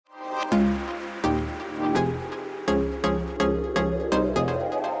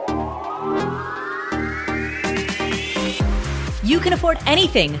You can afford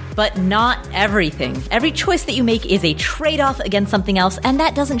anything, but not everything. Every choice that you make is a trade-off against something else, and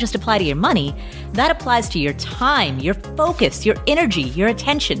that doesn't just apply to your money. That applies to your time, your focus, your energy, your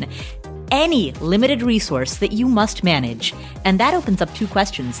attention, any limited resource that you must manage. And that opens up two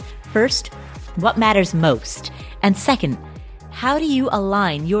questions. First, what matters most? And second, how do you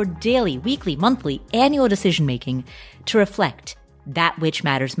align your daily, weekly, monthly, annual decision-making to reflect that which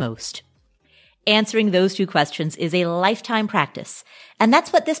matters most? Answering those two questions is a lifetime practice, and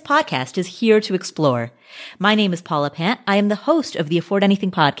that's what this podcast is here to explore. My name is Paula Pant. I am the host of the Afford Anything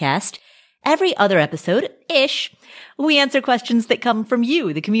podcast. Every other episode-ish, we answer questions that come from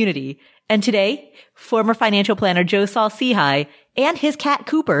you, the community. And today, former financial planner Joe Saul-Sehy and his cat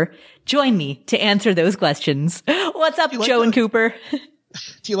Cooper join me to answer those questions. What's up, Joe and Cooper?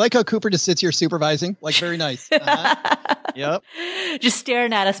 Do you like how Cooper just sits here supervising? Like, very nice. Yep. Just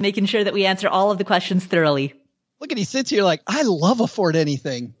staring at us, making sure that we answer all of the questions thoroughly. Look at, he sits here like, I love Afford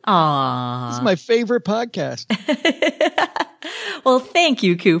Anything. Aww. This is my favorite podcast. Well, thank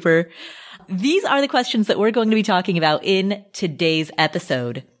you, Cooper. These are the questions that we're going to be talking about in today's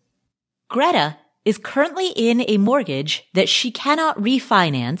episode. Greta is currently in a mortgage that she cannot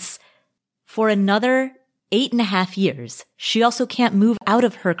refinance for another 8.5 years. She also can't move out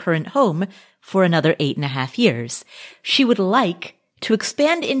of her current home for another 8.5 years. She would like to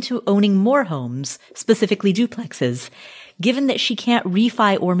expand into owning more homes, specifically duplexes. Given that she can't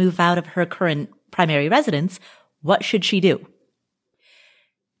refi or move out of her current primary residence, what should she do?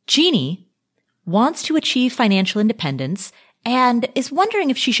 Jeannie wants to achieve financial independence and is wondering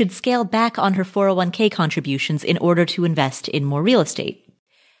if she should scale back on her 401k contributions in order to invest in more real estate.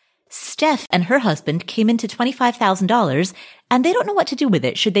 Steph and her husband came into $25,000 and they don't know what to do with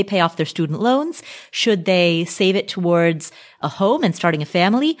it. Should they pay off their student loans? Should they save it towards a home and starting a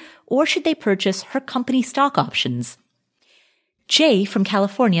family? Or should they purchase her company stock options? Jay from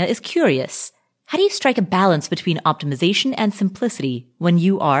California is curious. How do you strike a balance between optimization and simplicity when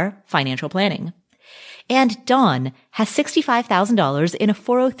you are financial planning? And Dawn has $65,000 in a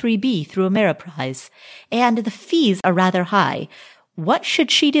 403b through Ameriprise, and the fees are rather high. What should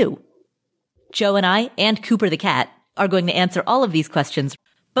she do? Joe and I, and Cooper the cat, are going to answer all of these questions.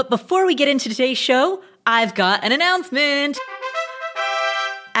 But before we get into today's show, I've got an announcement.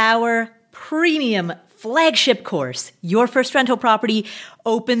 Our premium flagship course, Your First Rental Property,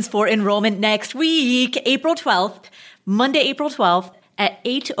 opens for enrollment next week, April 12th, Monday, April 12th at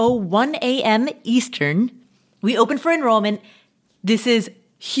 8:01 a.m. Eastern. We open for enrollment. This is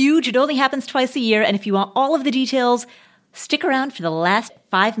huge. It only happens twice a year. And if you want all of the details, stick around for the last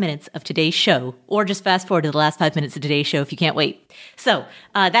 5 minutes of today's show, or just fast forward to the last 5 minutes of today's show if you can't wait. So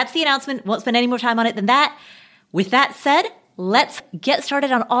that's the announcement. Won't spend any more time on it than that. With that said, let's get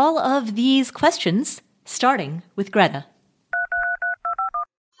started on all of these questions, starting with Greta.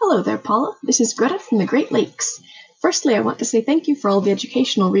 Hello there, Paula. This is Greta from the Great Lakes. Firstly, I want to say thank you for all the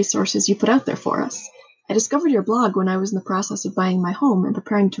educational resources you put out there for us. I discovered your blog when I was in the process of buying my home and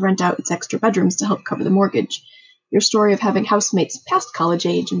preparing to rent out its extra bedrooms to help cover the mortgage. Your story of having housemates past college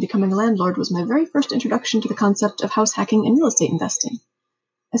age and becoming a landlord was my very first introduction to the concept of house hacking and real estate investing.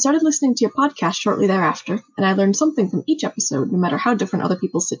 I started listening to your podcast shortly thereafter, and I learned something from each episode, no matter how different other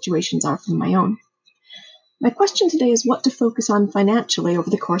people's situations are from my own. My question today is what to focus on financially over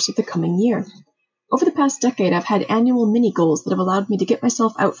the course of the coming year. Over the past decade, I've had annual mini goals that have allowed me to get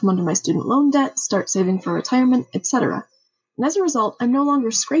myself out from under my student loan debt, start saving for retirement, etc. And as a result, I'm no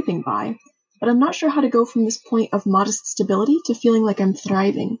longer scraping by, but I'm not sure how to go from this point of modest stability to feeling like I'm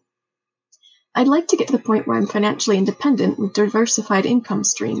thriving. I'd like to get to the point where I'm financially independent with diversified income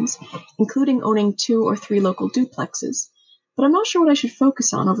streams, including owning 2 or 3 local duplexes, but I'm not sure what I should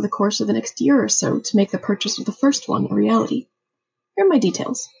focus on over the course of the next year or so to make the purchase of the first one a reality. Here are my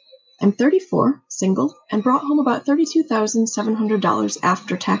details. I'm 34, single, and brought home about $32,700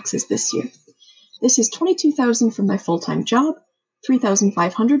 after taxes this year. This is $22,000 from my full-time job,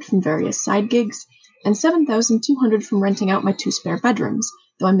 $3,500 from various side gigs, and $7,200 from renting out my 2 spare bedrooms,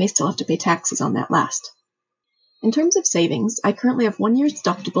 though I may still have to pay taxes on that last. In terms of savings, I currently have 1 year's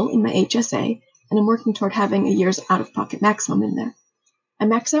deductible in my HSA, and I'm working toward having a year's out-of-pocket maximum in there. I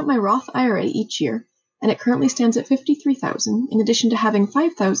max out my Roth IRA each year, and it currently stands at $53,000, in addition to having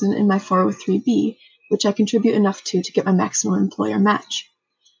 $5,000 in my 403b, which I contribute enough to get my maximum employer match.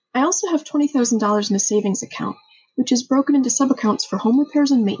 I also have $20,000 in a savings account, which is broken into sub-accounts for home repairs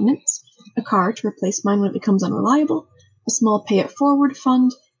and maintenance, a car to replace mine when it becomes unreliable, a small pay-it-forward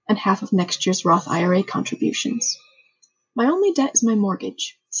fund, and half of next year's Roth IRA contributions. My only debt is my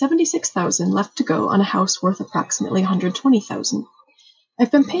mortgage, $76,000 left to go on a house worth approximately $120,000.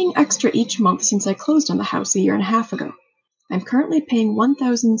 I've been paying extra each month since I closed on the house a year and a half ago. I'm currently paying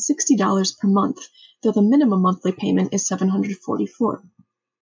 $1,060 per month, though the minimum monthly payment is $744.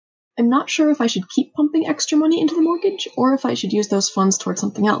 I'm not sure if I should keep pumping extra money into the mortgage or if I should use those funds towards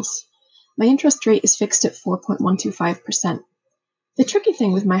something else. My interest rate is fixed at 4.125%. The tricky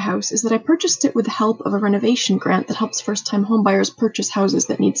thing with my house is that I purchased it with the help of a renovation grant that helps first-time homebuyers purchase houses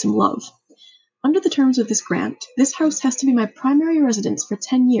that need some love. Under the terms of this grant, this house has to be my primary residence for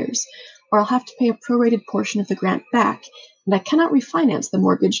 10 years, or I'll have to pay a prorated portion of the grant back, and I cannot refinance the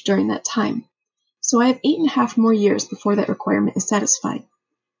mortgage during that time. So I have 8.5 more years before that requirement is satisfied.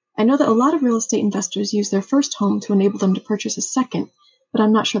 I know that a lot of real estate investors use their first home to enable them to purchase a second, but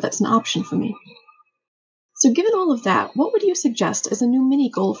I'm not sure that's an option for me. So given all of that, what would you suggest as a new mini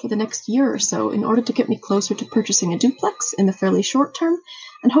goal for the next year or so in order to get me closer to purchasing a duplex in the fairly short term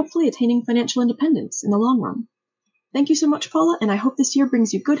and hopefully attaining financial independence in the long run? Thank you so much, Paula, and I hope this year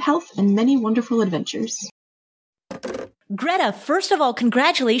brings you good health and many wonderful adventures. Greta, first of all,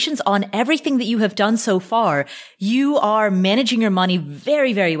 congratulations on everything that you have done so far. You are managing your money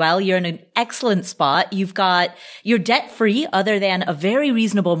very, very well. You're in an excellent spot. You're debt free other than a very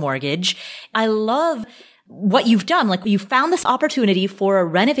reasonable mortgage. I love what you've done. Like, you found this opportunity for a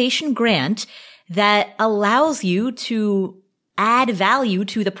renovation grant that allows you to add value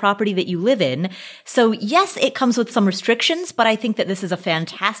to the property that you live in. So yes, it comes with some restrictions, but I think that this is a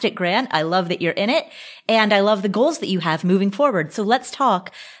fantastic grant. I love that you're in it, and I love the goals that you have moving forward. So let's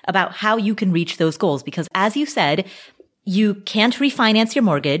talk about how you can reach those goals, because as you said, you can't refinance your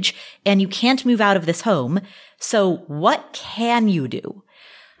mortgage and you can't move out of this home. So what can you do?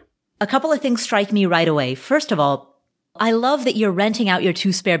 A couple of things strike me right away. First of all, I love that you're renting out your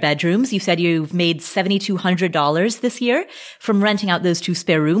 2 spare bedrooms. You said you've made $7,200 this year from renting out those 2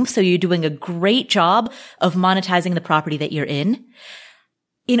 spare rooms. So you're doing a great job of monetizing the property that you're in.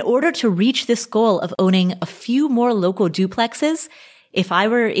 In order to reach this goal of owning a few more local duplexes, if I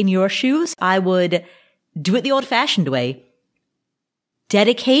were in your shoes, I would do it the old-fashioned way.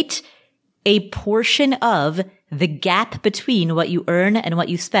 Dedicate a portion of the gap between what you earn and what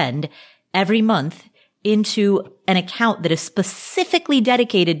you spend every month into an account that is specifically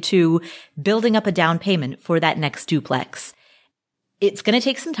dedicated to building up a down payment for that next duplex. It's going to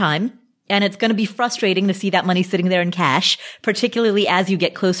take some time, and it's going to be frustrating to see that money sitting there in cash, particularly as you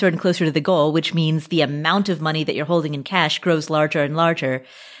get closer and closer to the goal, which means the amount of money that you're holding in cash grows larger and larger.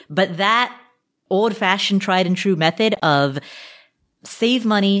 But that old-fashioned tried and true method of save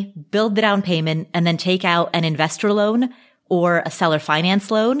money, build the down payment, and then take out an investor loan or a seller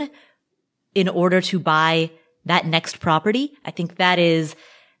finance loan in order to buy that next property, I think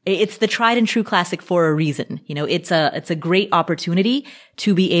it's the tried and true classic for a reason. You know, it's a great opportunity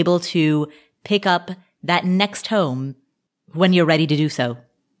to be able to pick up that next home when you're ready to do so.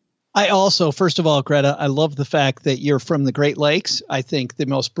 I also, first of all, Greta, I love the fact that you're from the Great Lakes. I think the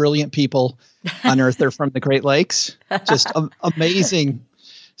most brilliant people on earth are from the Great Lakes. Just amazing.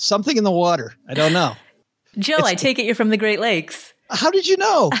 Something in the water. I don't know. Joe, I take it you're from the Great Lakes. How did you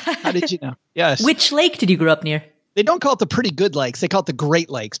know? How did you know? Yes. Which lake did you grow up near? They don't call it the Pretty Good Lakes. They call it the Great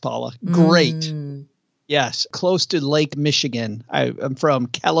Lakes, Paula. Great. Yes. Close to Lake Michigan. I'm from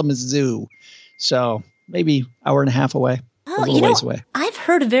Kalamazoo. So maybe hour and a half away. Oh, a little ways away. I've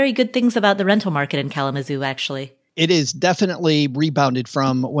heard very good things about the rental market in Kalamazoo, actually. It is definitely rebounded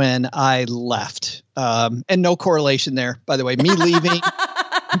from when I left. And no correlation there, by the way. Me leaving,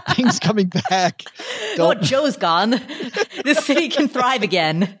 things coming back. Oh, Joe's gone. The city can thrive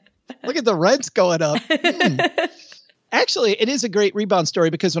again. Look at the rents going up. Actually, it is a great rebound story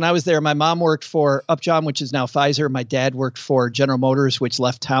because when I was there, my mom worked for Upjohn, which is now Pfizer. My dad worked for General Motors, which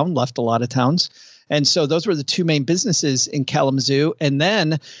left a lot of towns. And so those were the 2 main businesses in Kalamazoo. And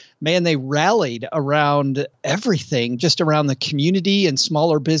then, man, they rallied around everything, just around the community and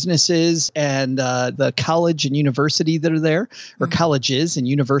smaller businesses and the college and university that are there, or colleges and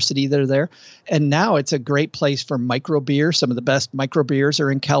university that are there. And now it's a great place for micro beer. Some of the best micro beers are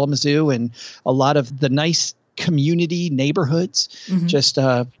in Kalamazoo, and a lot of the nice community neighborhoods. Just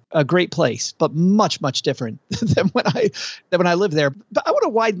a great place, but much, much different than when I lived there. But I want to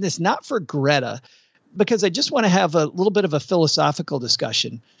widen this, not for Greta, because I just want to have a little bit of a philosophical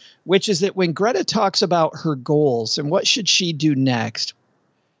discussion, which is that when Greta talks about her goals and what should she do next,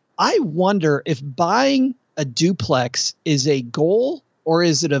 I wonder if buying a duplex is a goal or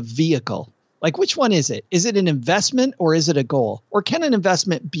is it a vehicle? Like, which one is it? Is it an investment or is it a goal? Or can an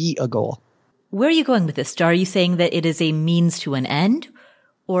investment be a goal? Where are you going with this? Are you saying that it is a means to an end?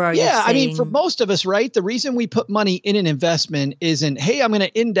 Or are you saying... I mean, for most of us, right, the reason we put money in an investment isn't, hey, I'm going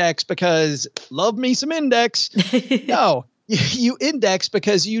to index because love me some index. No, you index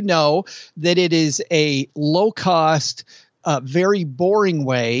because you know that it is a low cost, a very boring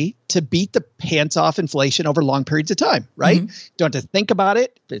way to beat the pants off inflation over long periods of time, right? Mm-hmm. Don't have to think about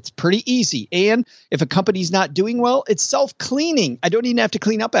it. It's pretty easy. And if a company's not doing well, it's self-cleaning. I don't even have to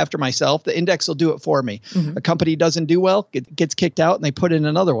clean up after myself. The index will do it for me. Mm-hmm. A company doesn't do well, it gets kicked out and they put in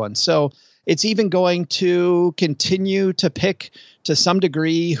another one. So it's even going to continue to pick to some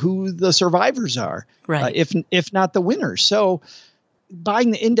degree who the survivors are, right? If not the winners. So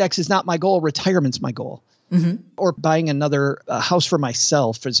buying the index is not my goal. Retirement's my goal. Mm-hmm. Or buying another house for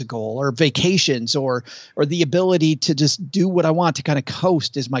myself is a goal, or vacations, or the ability to just do what I want to kind of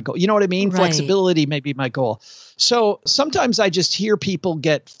coast is my goal. You know what I mean? Right. Flexibility may be my goal. So sometimes I just hear people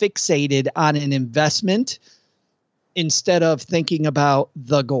get fixated on an investment instead of thinking about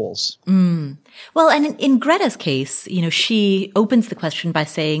the goals. Well, and in Greta's case, she opens the question by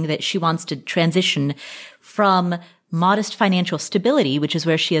saying that she wants to transition from modest financial stability, which is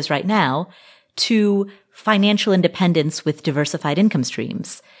where she is right now, to financial independence with diversified income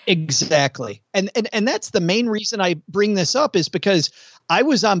streams. Exactly. And that's the main reason I bring this up, is because I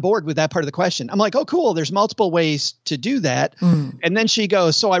was on board with that part of the question. I'm like, oh, cool. There's multiple ways to do that. And then she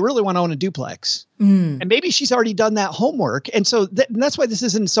goes, so I really want to own a duplex. And maybe she's already done that homework. And so and that's why this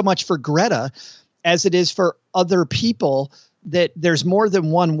isn't so much for Greta as it is for other people, that there's more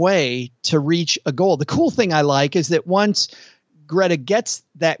than one way to reach a goal. The cool thing I like is that once Greta gets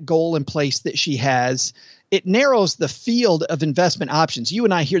that goal in place that she has, it narrows the field of investment options. You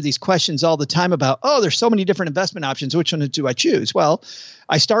and I hear these questions all the time about, oh, there's so many different investment options. Which one do I choose? Well,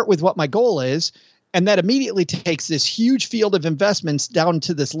 I start with what my goal is, and that immediately takes this huge field of investments down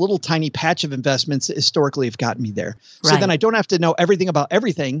to this little tiny patch of investments that historically have gotten me there. Right. So then I don't have to know everything about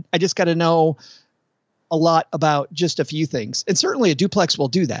everything. I just got to know a lot about just a few things. And certainly a duplex will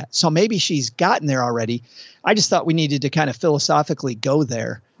do that. So maybe she's gotten there already. I just thought we needed to kind of philosophically go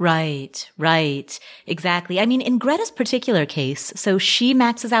there. Right. Exactly. I mean, in Greta's particular case, so she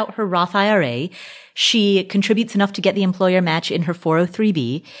maxes out her Roth IRA. She contributes enough to get the employer match in her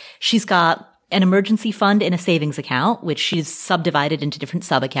 403B. She's got an emergency fund in a savings account, which she's subdivided into different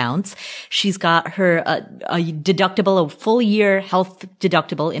sub-accounts. She's got her a deductible, a full year health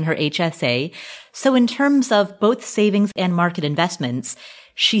deductible in her HSA. So in terms of both savings and market investments,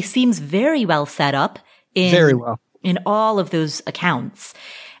 she seems very well set up in all of those accounts.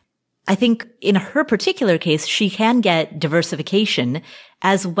 I think in her particular case, she can get diversification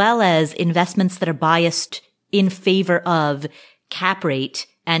as well as investments that are biased in favor of cap rate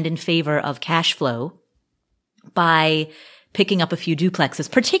and in favor of cash flow by picking up a few duplexes,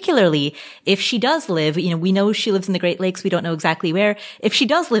 particularly if she does live, we know she lives in the Great Lakes. We don't know exactly where. If she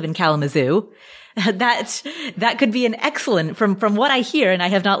does live in Kalamazoo, that could be an excellent, from what I hear, and I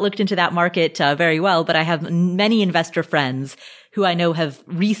have not looked into that market very well, but I have many investor friends who I know have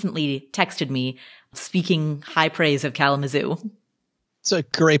recently texted me speaking high praise of Kalamazoo. It's a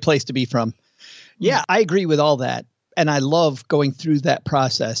great place to be from. Yeah, I agree with all that. And I love going through that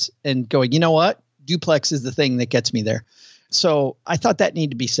process and going, you know what? Duplex is the thing that gets me there. So I thought that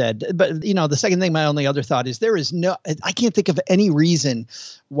needed to be said. But, the second thing, my only other thought is I can't think of any reason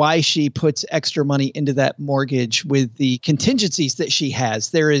why she puts extra money into that mortgage with the contingencies that she has.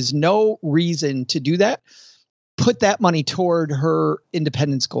 There is no reason to do that. Put that money toward her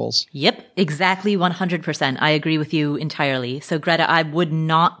independence goals. Yep, exactly 100%. I agree with you entirely. So Greta, I would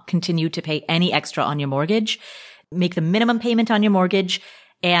not continue to pay any extra on your mortgage. Make the minimum payment on your mortgage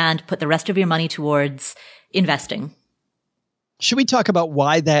and put the rest of your money towards investing. Should we talk about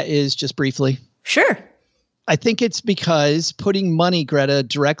why that is just briefly? Sure. I think it's because putting money, Greta,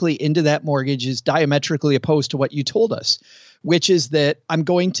 directly into that mortgage is diametrically opposed to what you told us, which is that I'm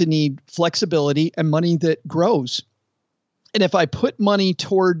going to need flexibility and money that grows. And if I put money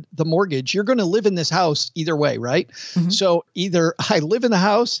toward the mortgage, you're going to live in this house either way, right? Mm-hmm. So either I live in the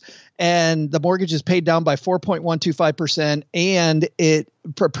house and the mortgage is paid down by 4.125% and it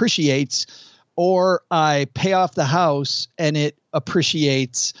appreciates, or I pay off the house and it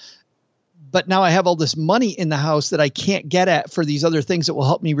appreciates. But now I have all this money in the house that I can't get at for these other things that will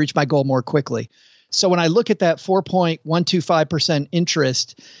help me reach my goal more quickly. So when I look at that 4.125%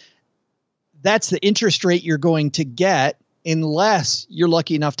 interest, that's the interest rate you're going to get unless you're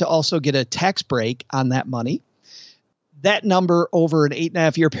lucky enough to also get a tax break on that money. That number over an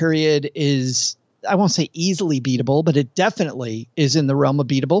 8.5 year period is, I won't say easily beatable, but it definitely is in the realm of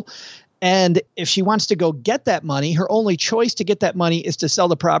beatable. And if she wants to go get that money, her only choice to get that money is to sell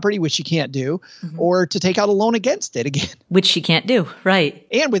the property, which she can't do, or to take out a loan against it again. Which she can't do, right.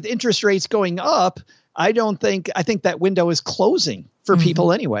 And with interest rates going up, I think that window is closing for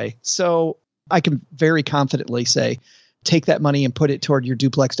people anyway. So I can very confidently say, take that money and put it toward your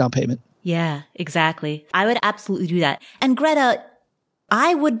duplex down payment. Yeah, exactly. I would absolutely do that. And Greta,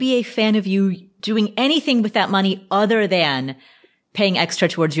 I would be a fan of you doing anything with that money other than paying extra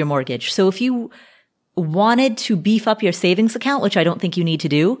towards your mortgage. So if you wanted to beef up your savings account, which I don't think you need to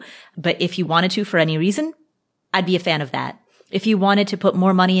do, but if you wanted to for any reason, I'd be a fan of that. If you wanted to put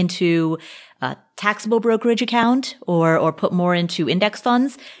more money into a taxable brokerage account or put more into index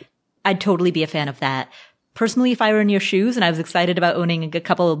funds, I'd totally be a fan of that. Personally, if I were in your shoes and I was excited about owning a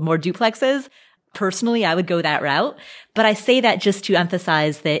couple more duplexes, personally, I would go that route. But I say that just to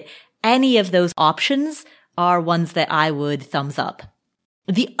emphasize that any of those options are ones that I would thumbs up.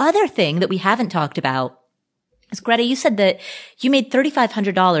 The other thing that we haven't talked about is, Greta, you said that you made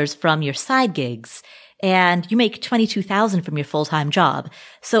 $3,500 from your side gigs and you make $22,000 from your full-time job.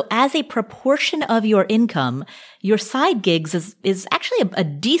 So as a proportion of your income, your side gigs is actually a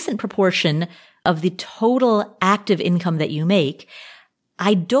decent proportion of the total active income that you make.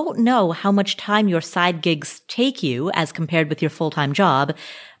 I don't know how much time your side gigs take you as compared with your full-time job,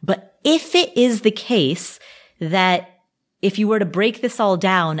 but if it is the case that if you were to break this all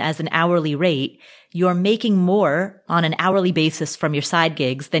down as an hourly rate, you're making more on an hourly basis from your side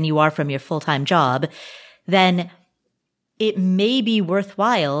gigs than you are from your full-time job, then it may be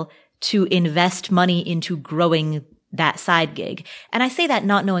worthwhile to invest money into growing that side gig. And I say that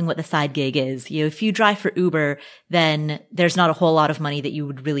not knowing what the side gig is. If you drive for Uber, then there's not a whole lot of money that you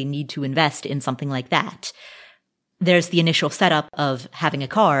would really need to invest in something like that. There's the initial setup of having a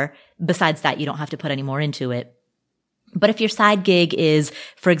car. Besides that, you don't have to put any more into it. But if your side gig is,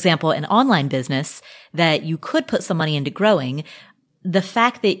 for example, an online business that you could put some money into growing, the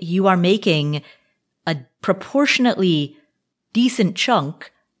fact that you are making a proportionately decent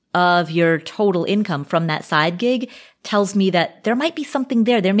chunk of your total income from that side gig tells me that there might be something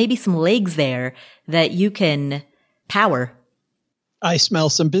there. There may be some legs there that you can power. I smell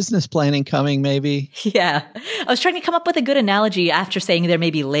some business planning coming, maybe. Yeah. I was trying to come up with a good analogy after saying there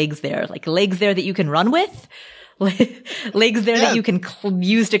may be legs there, like legs there that you can run with, legs there that you can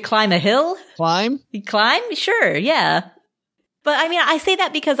use to climb a hill. Climb? Sure. Yeah. But I mean, I say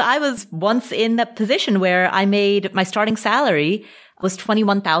that because I was once in that position where I made my starting salary was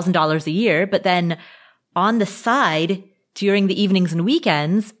 $21,000 a year. But then on the side, during the evenings and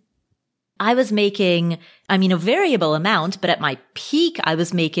weekends, I was making, a variable amount, but at my peak, I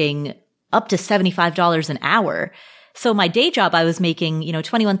was making up to $75 an hour. So my day job, I was making,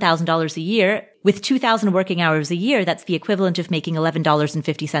 $21,000 a year. With 2,000 working hours a year, that's the equivalent of making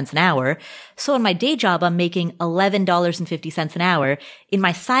 $11.50 an hour. So in my day job, I'm making $11.50 an hour. In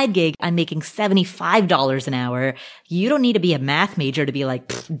my side gig, I'm making $75 an hour. You don't need to be a math major to be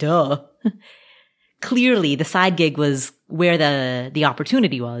like, duh. Clearly, the side gig was where the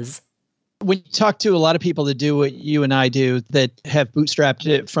opportunity was. When you talk to a lot of people that do what you and I do, that have bootstrapped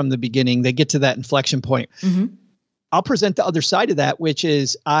it from the beginning, they get to that inflection point. Mm-hmm. I'll present the other side of that, which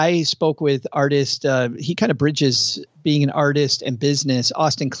is I spoke with artist. He kind of bridges being an artist and business,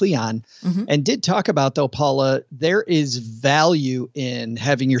 Austin Kleon, and did talk about, though, Paula, there is value in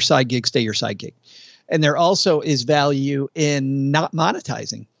having your side gig stay your side gig. And there also is value in not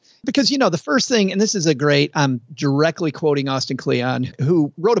monetizing. Because, the first thing, and this is I'm directly quoting Austin Kleon,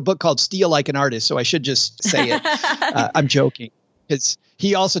 who wrote a book called Steal Like an Artist. So I should just say it. I'm joking. Because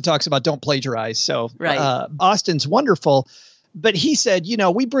he also talks about don't plagiarize. So right. Austin's wonderful. But he said,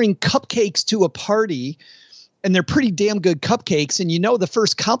 we bring cupcakes to a party and they're pretty damn good cupcakes. And the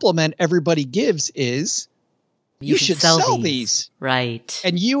first compliment everybody gives is you should sell these. Right.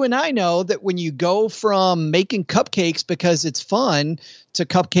 And you and I know that when you go from making cupcakes because it's fun to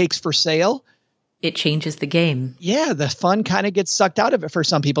cupcakes for sale, it changes the game. Yeah, the fun kind of gets sucked out of it for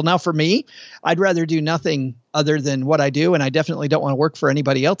some people. Now, for me, I'd rather do nothing other than what I do, and I definitely don't want to work for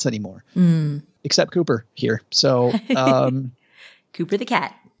anybody else anymore, except Cooper here. So, Cooper the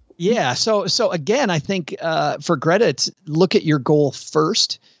cat. Yeah. So again, I think for Greta, it's look at your goal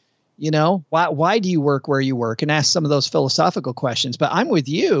first. Why do you work where you work, and ask some of those philosophical questions. But I'm with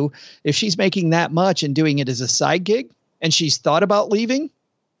you. If she's making that much and doing it as a side gig, and she's thought about leaving,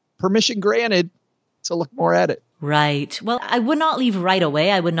 permission granted. So look more at it. Right. Well, I would not leave right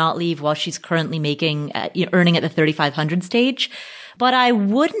away. I would not leave while she's currently earning at the 3,500 stage. But I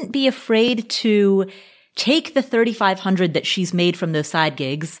wouldn't be afraid to take the 3,500 that she's made from those side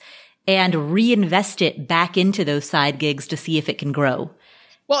gigs and reinvest it back into those side gigs to see if it can grow.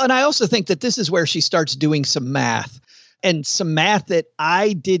 Well, and I also think that this is where she starts doing some math. And some math that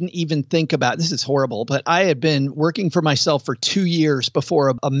I didn't even think about. This is horrible, but I had been working for myself for 2 years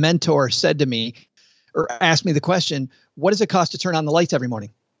before a mentor said to me, or asked me the question, what does it cost to turn on the lights every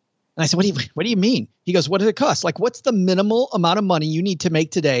morning? And I said, what do you mean? He goes, what does it cost? Like, what's the minimal amount of money you need to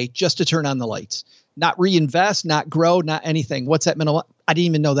make today just to turn on the lights? Not reinvest, not grow, not anything. What's that minimal? I didn't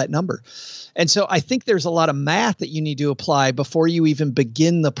even know that number. And so I think there's a lot of math that you need to apply before you even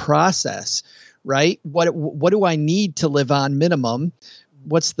begin the process, right? What do I need to live on minimum?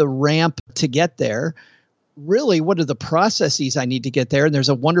 What's the ramp to get there? Really, what are the processes I need to get there? And there's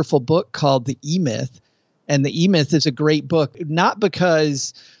a wonderful book called The E-Myth. And The E-Myth is a great book, not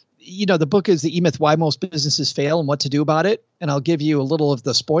because, the book is The E-Myth, Why Most Businesses Fail and What to Do About It. And I'll give you a little of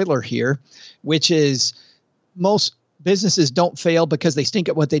the spoiler here, which is most businesses don't fail because they stink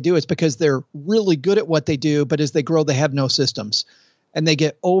at what they do. It's because they're really good at what they do, but as they grow, they have no systems. And they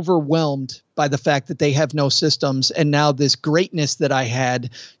get overwhelmed by the fact that they have no systems. And now this greatness that I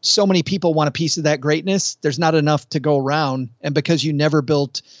had, so many people want a piece of that greatness. There's not enough to go around. And because you never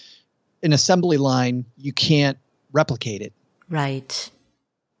built an assembly line, you can't replicate it. Right.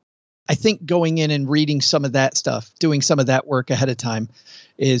 I think going in and reading some of that stuff, doing some of that work ahead of time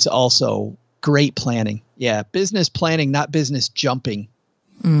is also great planning. Yeah. Business planning, not business jumping.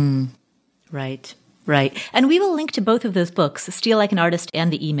 Right. Right. And we will link to both of those books, Steal Like an Artist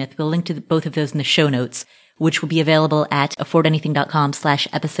and The E-Myth. We'll link to both of those in the show notes, which will be available at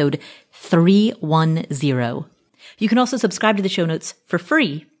affordanything.com/episode 310. You can also subscribe to the show notes for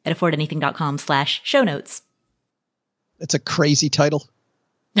free at affordanything.com/show notes. That's a crazy title.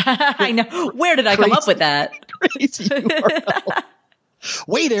 I know. Where did I come up with that? Crazy URL.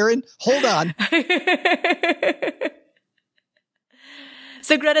 Wait, Aaron, hold on.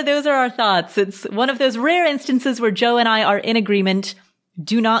 So Greta, those are our thoughts. It's one of those rare instances where Joe and I are in agreement.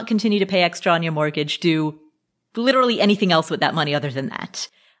 Do not continue to pay extra on your mortgage. Do literally anything else with that money other than that.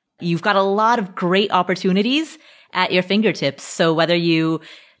 You've got a lot of great opportunities at your fingertips. So whether you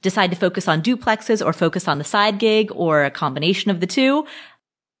decide to focus on duplexes or focus on the side gig or a combination of the two,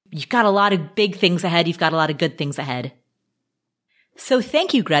 you've got a lot of big things ahead. You've got a lot of good things ahead. So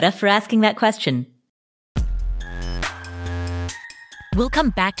thank you, Greta, for asking that question. We'll come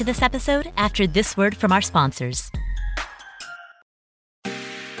back to this episode after this word from our sponsors. All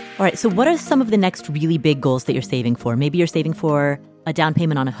right, so what are some of the next really big goals that you're saving for? Maybe you're saving for a down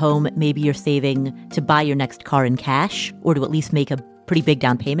payment on a home. Maybe you're saving to buy your next car in cash or to at least make a pretty big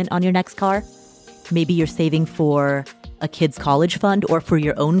down payment on your next car. Maybe you're saving for a kid's college fund or for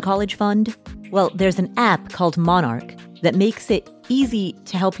your own college fund. Well, there's an app called Monarch that makes it easy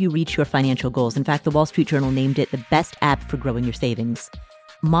to help you reach your financial goals. In fact, the Wall Street Journal named it the best app for growing your savings.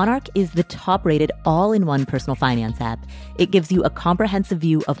 Monarch is the top-rated all-in-one personal finance app. It gives you a comprehensive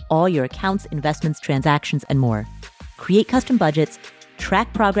view of all your accounts, investments, transactions, and more. Create custom budgets,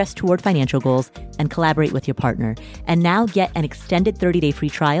 track progress toward financial goals, and collaborate with your partner. And now get an extended 30-day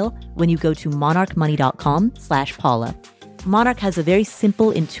free trial when you go to monarchmoney.com/Paula. Monarch has a very simple,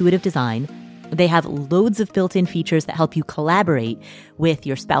 intuitive design. They have loads of built-in features that help you collaborate with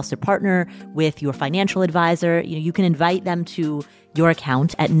your spouse or partner, with your financial advisor. You can invite them to your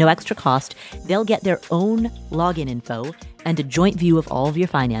account at no extra cost. They'll get their own login info and a joint view of all of your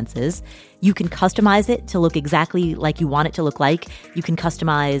finances. You can customize it to look exactly like you want it to look like. You can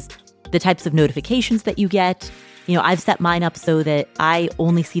customize the types of notifications that you get. I've set mine up so that I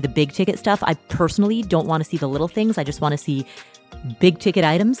only see the big ticket stuff. I personally don't want to see the little things. I just want to see big ticket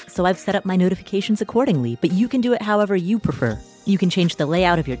items, so I've set up my notifications accordingly. But you can do it however you prefer. You can change the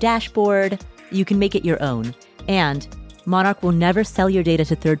layout of your dashboard. You can make it your own. And Monarch will never sell your data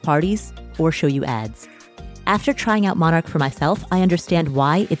to third parties or show you ads. After trying out Monarch for myself, I understand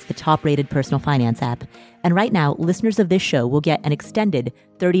why it's the top-rated personal finance app. And right now, listeners of this show will get an extended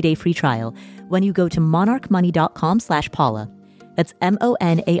 30-day free trial when you go to monarchmoney.com/Paula. That's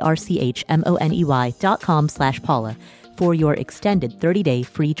monarchmoney.com/Paula. for your extended 30-day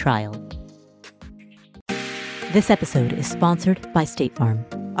free trial. This episode is sponsored by State Farm.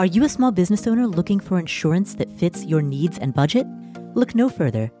 Are you a small business owner looking for insurance that fits your needs and budget? Look no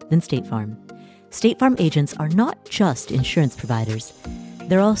further than State Farm. State Farm agents are not just insurance providers.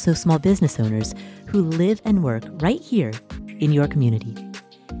 They're also small business owners who live and work right here in your community.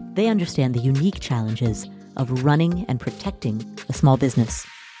 They understand the unique challenges of running and protecting a small business.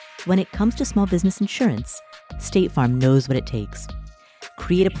 When it comes to small business insurance, State Farm knows what it takes.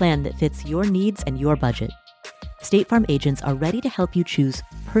 Create a plan that fits your needs and your budget. State Farm agents are ready to help you choose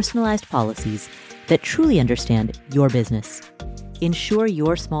personalized policies that truly understand your business. Insure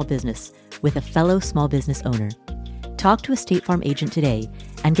your small business with a fellow small business owner. Talk to a State Farm agent today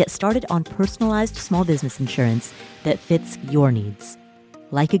and get started on personalized small business insurance that fits your needs.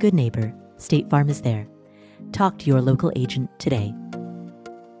 Like a good neighbor, State Farm is there. Talk to your local agent today.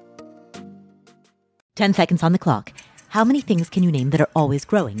 10 seconds on the clock. How many things can you name that are always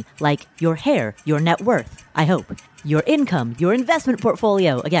growing? Like your hair, your net worth, I hope. Your income, your investment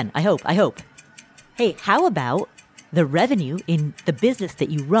portfolio. Again, I hope. Hey, how about the revenue in the business that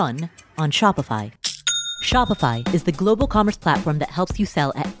you run on Shopify? Shopify is the global commerce platform that helps you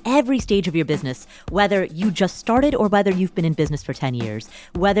sell at every stage of your business, whether you just started or whether you've been in business for 10 years,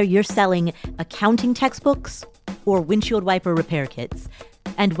 whether you're selling accounting textbooks or windshield wiper repair kits,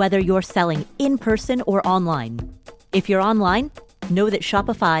 and whether you're selling in person or online. If you're online, know that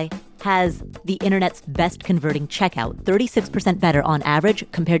Shopify has the internet's best converting checkout, 36% better on average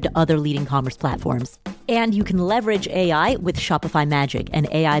compared to other leading commerce platforms. And you can leverage AI with Shopify Magic, an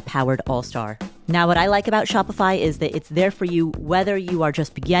AI-powered all-star. Now, what I like about Shopify is that it's there for you whether you are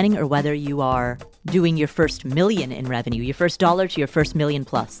just beginning or whether you are doing your first million in revenue, your first dollar to your first million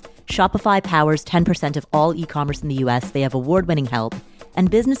plus. Shopify powers 10% of all e-commerce in the US. They have award-winning help. And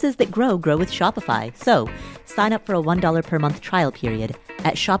businesses that grow with Shopify. So sign up for a $1 per month trial period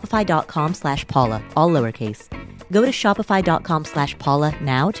at shopify.com/Paula, all lowercase. Go to shopify.com/Paula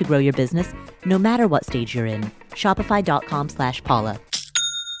now to grow your business, no matter what stage you're in. Shopify.com/Paula.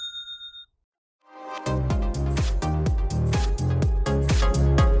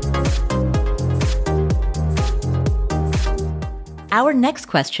 Our next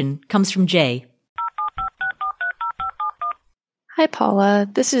question comes from Jay. Hi, Paula.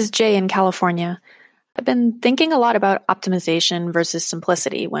 This is Jay in California. I've been thinking a lot about optimization versus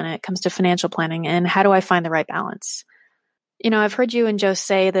simplicity when it comes to financial planning, and how do I find the right balance? I've heard you and Joe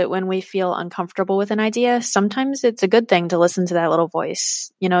say that when we feel uncomfortable with an idea, sometimes it's a good thing to listen to that little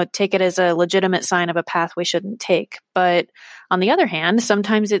voice. Take it as a legitimate sign of a path we shouldn't take. But on the other hand,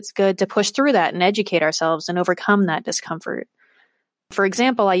 sometimes it's good to push through that and educate ourselves and overcome that discomfort. For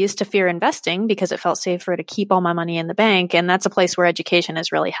example, I used to fear investing because it felt safer to keep all my money in the bank, and that's a place where education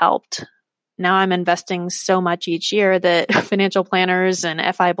has really helped. Now I'm investing so much each year that financial planners and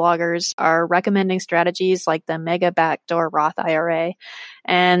FI bloggers are recommending strategies like the mega backdoor Roth IRA,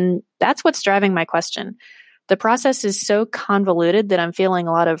 and that's what's driving my question. The process is so convoluted that I'm feeling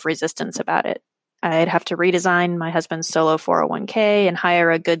a lot of resistance about it. I'd have to redesign my husband's solo 401k and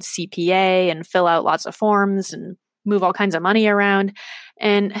hire a good CPA and fill out lots of forms and move all kinds of money around.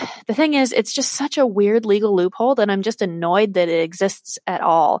 And the thing is, it's just such a weird legal loophole that I'm just annoyed that it exists at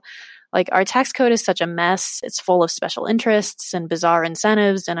all. Like, our tax code is such a mess. It's full of special interests and bizarre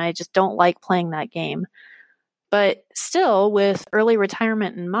incentives, and I just don't like playing that game. But still, with early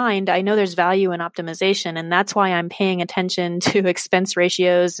retirement in mind, I know there's value in optimization, and that's why I'm paying attention to expense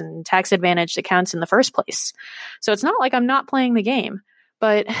ratios and tax-advantaged accounts in the first place. So it's not like I'm not playing the game.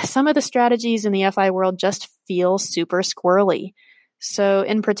 But some of the strategies in the FI world just feel super squirrely. So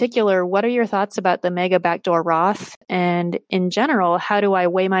in particular, what are your thoughts about the mega backdoor Roth? And in general, how do I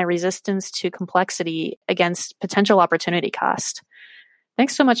weigh my resistance to complexity against potential opportunity cost?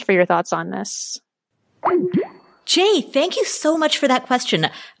 Thanks so much for your thoughts on this. Jay, thank you so much for that question.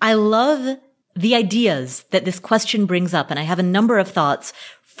 I love the ideas that this question brings up, and I have a number of thoughts.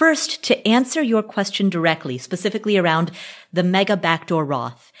 First, to answer your question directly, specifically around the mega backdoor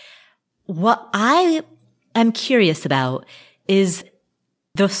Roth, what I am curious about is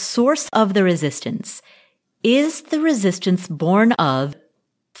the source of the resistance. Is the resistance born of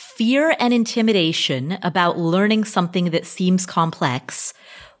fear and intimidation about learning something that seems complex,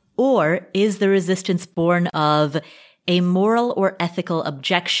 or is the resistance born of a moral or ethical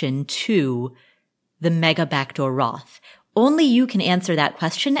objection to the mega backdoor Roth? Only you can answer that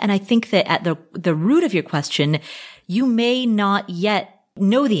question. And I think that at the root of your question, you may not yet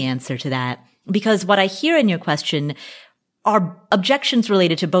know the answer to that, because what I hear in your question are objections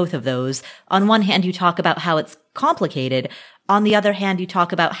related to both of those. On one hand, you talk about how it's complicated. On the other hand, you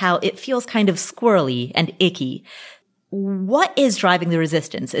talk about how it feels kind of squirrely and icky. What is driving the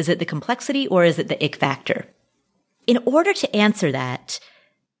resistance? Is it the complexity or is it the ick factor? In order to answer that,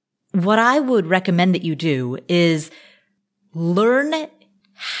 what I would recommend that you do is learn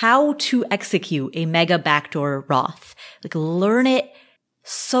how to execute a mega backdoor Roth. Like, learn it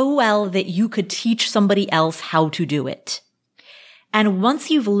so well that you could teach somebody else how to do it. And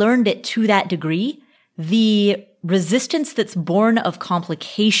once you've learned it to that degree, the resistance that's born of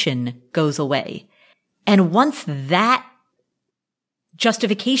complication goes away. And once that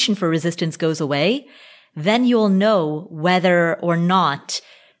justification for resistance goes away, then you'll know whether or not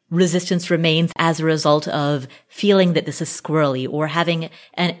resistance remains as a result of feeling that this is squirrely or having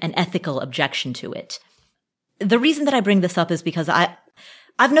an ethical objection to it. The reason that I bring this up is because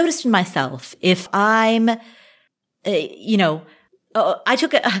I've noticed in myself, if I'm, I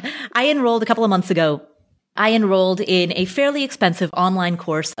enrolled a couple of months ago. I enrolled in a fairly expensive online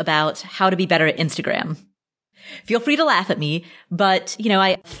course about how to be better at Instagram. Feel free to laugh at me, but,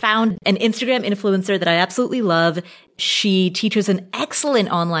 I found an Instagram influencer that I absolutely love. She teaches an excellent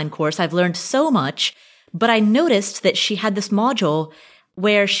online course. I've learned so much, but I noticed that she had this module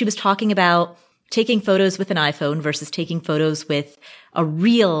where she was talking about taking photos with an iPhone versus taking photos with a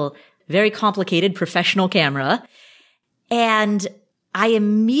real, very complicated professional camera. And I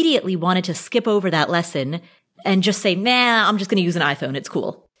immediately wanted to skip over that lesson and just say, nah, I'm just going to use an iPhone. It's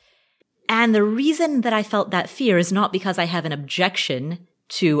cool. And the reason that I felt that fear is not because I have an objection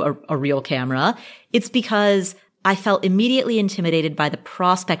to a real camera. It's because I felt immediately intimidated by the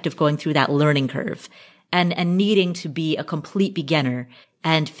prospect of going through that learning curve and needing to be a complete beginner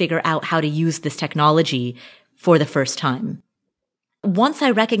and figure out how to use this technology for the first time. Once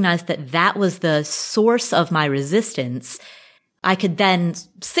I recognized that that was the source of my resistance, I could then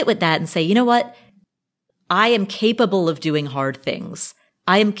sit with that and say, you know what? I am capable of doing hard things.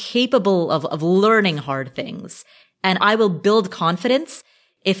 I am capable of learning hard things. And I will build confidence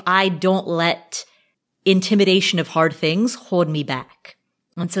if I don't let intimidation of hard things hold me back.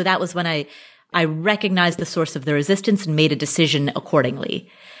 And so that was when I recognized the source of the resistance and made a decision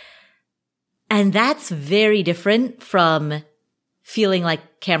accordingly. And that's very different from feeling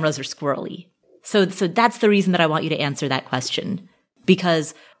like cameras are squirrely. So that's the reason that I want you to answer that question,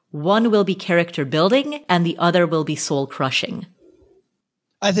 because one will be character building and the other will be soul crushing.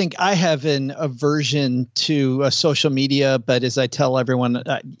 I think I have an aversion to social media, but as I tell everyone,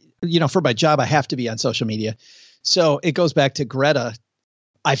 for my job, I have to be on social media. So it goes back to Greta.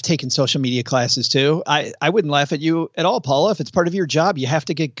 I've taken social media classes too. I wouldn't laugh at you at all, Paula. If it's part of your job, you have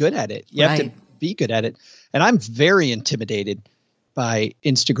to get good at it. You have to be good at it. And I'm very intimidated by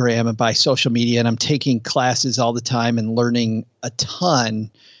Instagram and by social media. And I'm taking classes all the time and learning a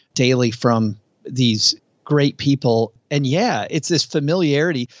ton daily from these great people. And yeah, it's this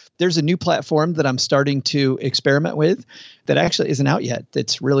familiarity. There's a new platform that I'm starting to experiment with that actually isn't out yet.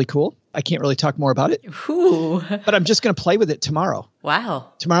 That's really cool. I can't really talk more about it, Ooh. But I'm just going to play with it tomorrow.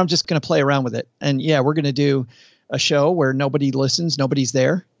 Wow. Tomorrow, I'm just going to play around with it. And yeah, we're going to do a show where nobody listens, nobody's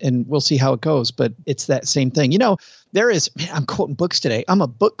there, and we'll see how it goes. But it's that same thing. I'm quoting books today. I'm a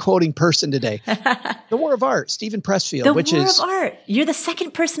book quoting person today. The War of Art, Stephen Pressfield. The War of Art. You're the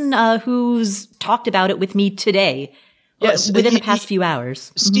second person who's talked about it with me today. Yes, within the past few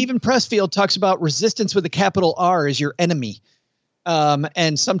hours. Stephen Pressfield talks about resistance with a capital R as your enemy.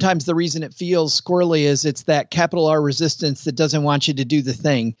 And sometimes the reason it feels squirrely is it's that capital R resistance that doesn't want you to do the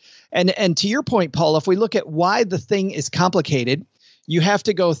thing. And to your point, Paul, if we look at why the thing is complicated, you have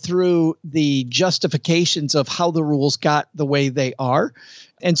to go through the justifications of how the rules got the way they are.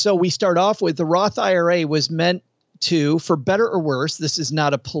 And so we start off with the Roth IRA was meant to, for better or worse, this is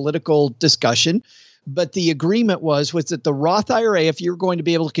not a political discussion, but the agreement was that the Roth IRA, if you're going to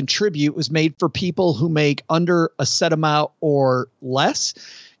be able to contribute, was made for people who make under a set amount or less.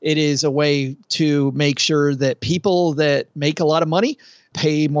 It is a way to make sure that people that make a lot of money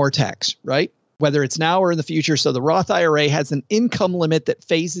pay more tax, right? Whether it's now or in the future. So the Roth IRA has an income limit that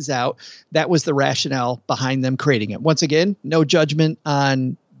phases out. That was the rationale behind them creating it. Once again, no judgment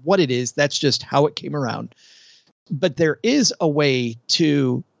on what it is. That's just how it came around. But there is a way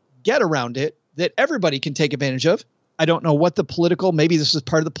to get around it that everybody can take advantage of. I don't know what maybe this is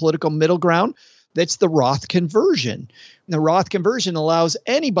part of the political middle ground. That's the Roth conversion. And the Roth conversion allows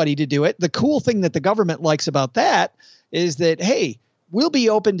anybody to do it. The cool thing that the government likes about that is that, hey, we'll be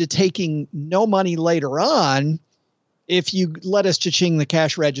open to taking no money later on if you let us cha-ching the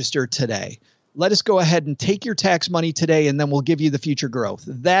cash register today. Let us go ahead and take your tax money today, and then we'll give you the future growth.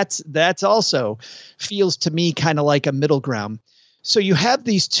 That's also feels to me kind of like a middle ground. So you have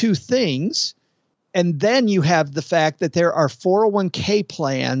these two things, and then you have the fact that there are 401k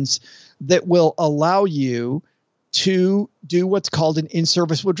plans that will allow you to do what's called an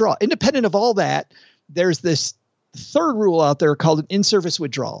in-service withdrawal. Independent of all that, there's this third rule out there called an in-service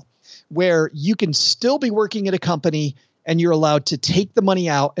withdrawal, where you can still be working at a company and you're allowed to take the money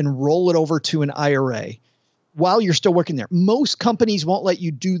out and roll it over to an IRA while you're still working there. Most companies won't let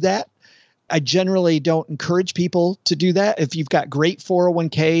you do that. I generally don't encourage people to do that. If you've got great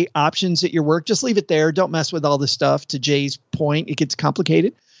 401k options at your work, just leave it there. Don't mess with all this stuff. To Jay's point, it gets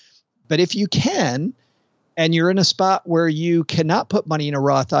complicated. But if you can, and you're in a spot where you cannot put money in a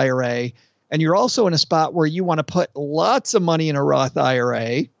Roth IRA, and you're also in a spot where you want to put lots of money in a Roth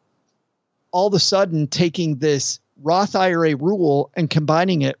IRA, all of a sudden taking this Roth IRA rule and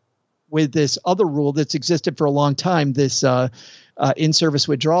combining it with this other rule that's existed for a long time, this in-service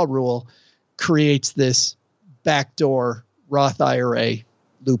withdrawal rule, creates this backdoor Roth IRA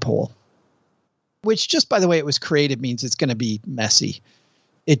loophole, which just by the way it was created means it's going to be messy.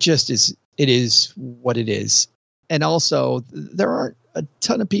 It just is. It is what it is. And also, there aren't a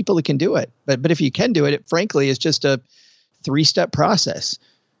ton of people that can do it. But if you can do it, frankly, is just a 3-step process.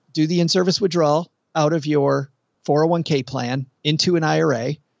 Do the in-service withdrawal out of your 401k plan into an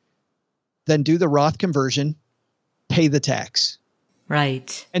IRA, then do the Roth conversion, pay the tax.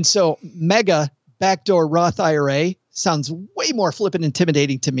 Right. And so mega backdoor Roth IRA sounds way more flippant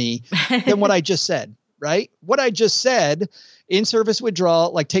intimidating to me than what I just said, right? What I just said, in-service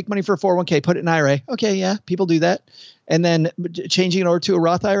withdrawal, like take money for a 401k, put it in an IRA. Okay, yeah, people do that. And then changing it over to a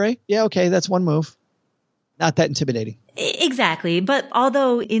Roth IRA. Yeah, okay, that's one move. Not that intimidating. Exactly. But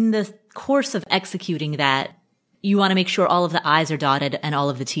although in the course of executing that, you want to make sure all of the I's are dotted and all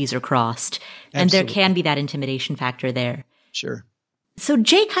of the T's are crossed. And Absolutely. there can be that intimidation factor there. Sure. So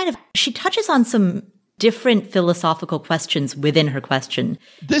Jay she touches on some different philosophical questions within her question.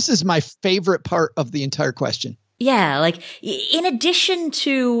 This is my favorite part of the entire question. Yeah, like in addition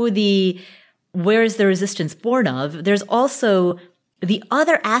to the where is the resistance born of, there's also the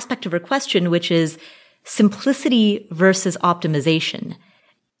other aspect of her question, which is simplicity versus optimization.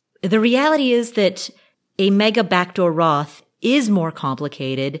 The reality is that a mega backdoor Roth is more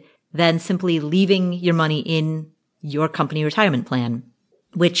complicated than simply leaving your money in your company retirement plan,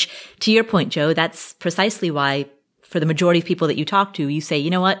 which, to your point, Joe, that's precisely why for the majority of people that you talk to, you say, you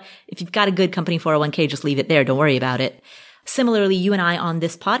know what, if you've got a good company 401k, just leave it there. Don't worry about it. Similarly, you and I on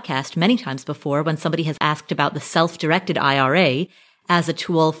this podcast many times before, when somebody has asked about the self-directed IRA as a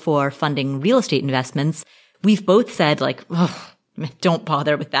tool for funding real estate investments, we've both said like, oh, don't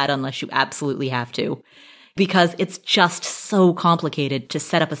bother with that unless you absolutely have to, because it's just so complicated to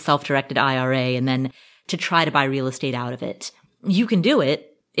set up a self-directed IRA and then to try to buy real estate out of it. You can do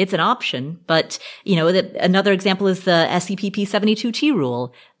it. It's an option. But, another example is the SEPP 72T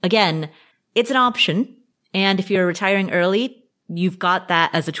rule. Again, it's an option. And if you're retiring early, you've got that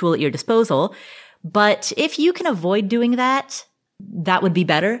as a tool at your disposal. But if you can avoid doing that, that would be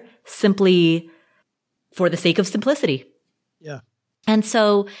better, simply for the sake of simplicity. Yeah. And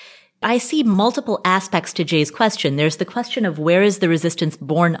so I see multiple aspects to Jay's question. There's the question of where is the resistance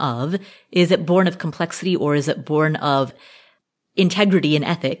born of? Is it born of complexity or is it born of integrity and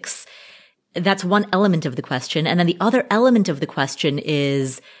ethics? That's one element of the question. And then the other element of the question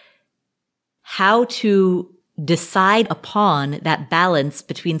is how to decide upon that balance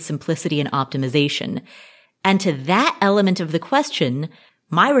between simplicity and optimization. And to that element of the question,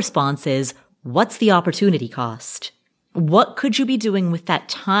 my response is, what's the opportunity cost? What could you be doing with that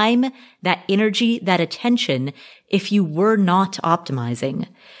time, that energy, that attention if you were not optimizing?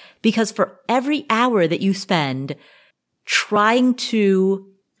 Because for every hour that you spend trying to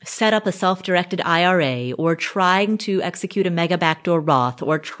set up a self-directed IRA or trying to execute a mega backdoor Roth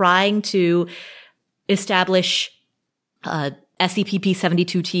or trying to establish a SEPP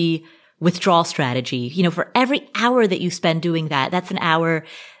 72T withdrawal strategy, for every hour that you spend doing that, that's an hour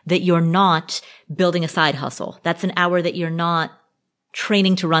that you're not building a side hustle. That's an hour that you're not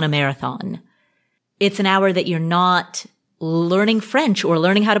training to run a marathon. It's an hour that you're not learning French or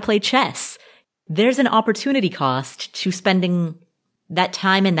learning how to play chess. There's an opportunity cost to spending that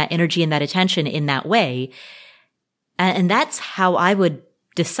time and that energy and that attention in that way. And that's how I would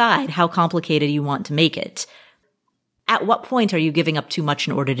decide how complicated you want to make it. At what point are you giving up too much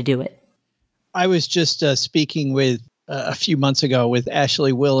in order to do it? I was just speaking with a few months ago with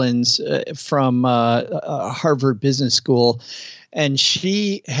Ashley Willens from Harvard Business School, and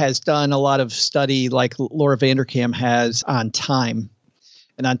she has done a lot of study like Laura Vanderkam has on time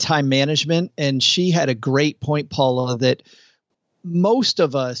and on time management. And she had a great point, Paula, that most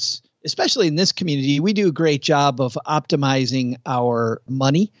of us, especially in this community, we do a great job of optimizing our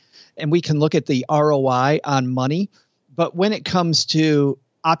money, and we can look at the ROI on money. But when it comes to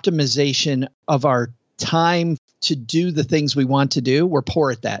optimization of our time to do the things we want to do, we're poor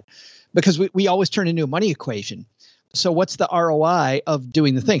at that because we always turn into a money equation. So what's the ROI of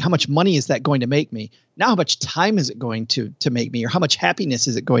doing the thing? How much money is that going to make me? Now, how much time is it going to make me? Or how much happiness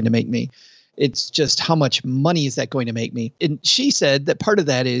is it going to make me? It's just how much money is that going to make me? And she said that part of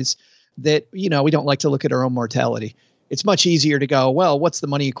that is that, we don't like to look at our own mortality. It's much easier to go, well, what's the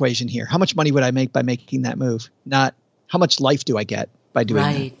money equation here? How much money would I make by making that move? Not how much life do I get by doing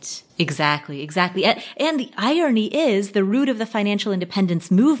that? Right. Exactly. And the irony is the root of the financial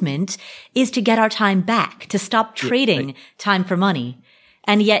independence movement is to get our time back, to stop trading time for money.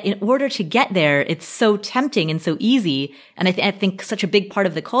 And yet in order to get there, it's so tempting and so easy. And I think such a big part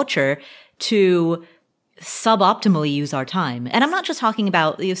of the culture to suboptimally use our time. And I'm not just talking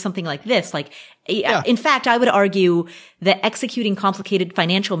about something like this. In fact, I would argue that executing complicated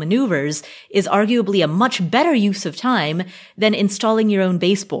financial maneuvers is arguably a much better use of time than installing your own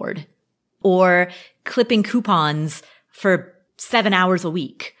baseboard or clipping coupons for 7 hours a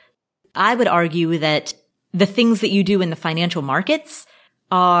week. I would argue that the things that you do in the financial markets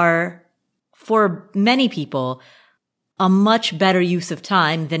are, for many people, a much better use of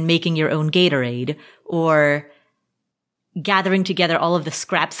time than making your own Gatorade or gathering together all of the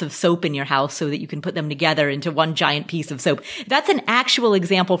scraps of soap in your house so that you can put them together into one giant piece of soap. That's an actual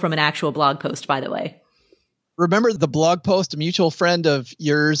example from an actual blog post, by the way. Remember the blog post a mutual friend of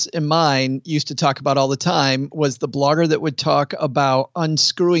yours and mine used to talk about all the time was the blogger that would talk about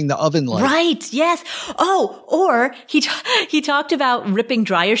unscrewing the oven light. Right. Yes. Oh, or he talked about ripping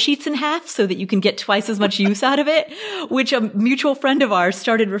dryer sheets in half so that you can get twice as much use out of it, which a mutual friend of ours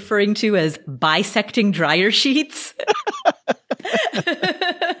started referring to as bisecting dryer sheets.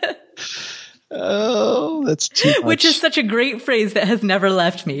 Oh, that's too much. Which is such a great phrase that has never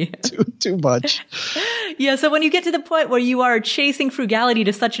left me. Too much. Yeah, so when you get to the point where you are chasing frugality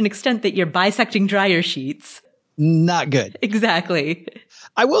to such an extent that you're bisecting dryer sheets. Not good. Exactly.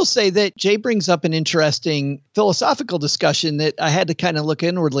 I will say that Jay brings up an interesting philosophical discussion that I had to kind of look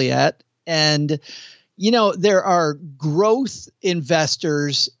inwardly at. And, there are growth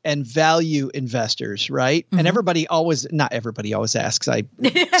investors and value investors, right? Mm-hmm. And not everybody always asks.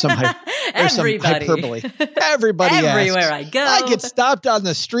 There's some hyperbole. Everybody Everywhere asks. I go. I get stopped on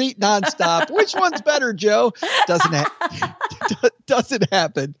the street nonstop. Which one's better, Joe? Doesn't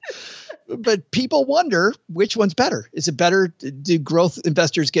happen. But people wonder which one's better. Is it better? Do growth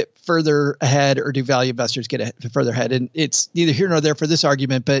investors get further ahead or do value investors get further ahead? And it's neither here nor there for this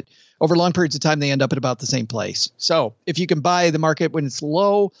argument, but over long periods of time, they end up at about the same place. So if you can buy the market when it's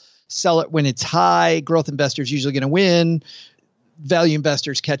low, sell it when it's high, growth investors usually going to win. Value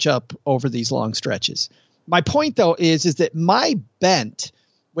investors catch up over these long stretches. My point, though, is that my bent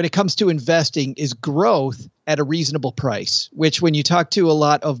when it comes to investing is growth at a reasonable price, which when you talk to a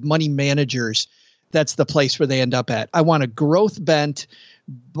lot of money managers, that's the place where they end up at. I want a growth bent,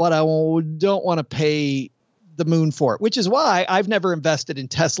 but I don't want to pay the moon for it, which is why I've never invested in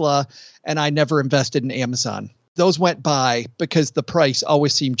Tesla and I never invested in Amazon. Those went by because the price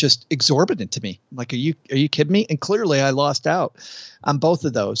always seemed just exorbitant to me. I'm like, are you kidding me? And clearly I lost out on both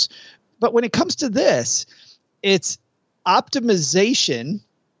of those. But when it comes to this, it's optimization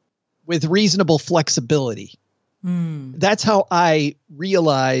with reasonable flexibility. That's how I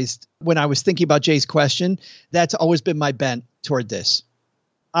realized when I was thinking about Jay's question, that's always been my bent toward this.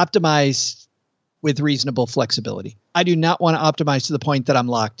 Optimize with reasonable flexibility. I do not want to optimize to the point that I'm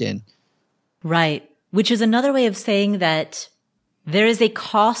locked in. Right. Which is another way of saying that there is a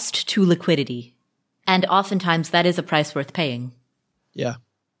cost to liquidity. And oftentimes that is a price worth paying. Yeah.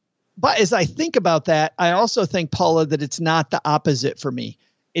 But as I think about that, I also think, Paula, that it's not the opposite for me.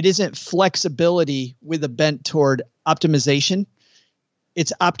 It isn't flexibility with a bent toward optimization.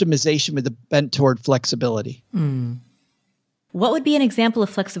 It's optimization with a bent toward flexibility. What would be an example of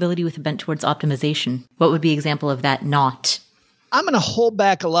flexibility with a bent towards optimization? What would be an example of that not? I'm going to hold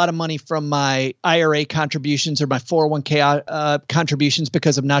back a lot of money from my IRA contributions or my 401k contributions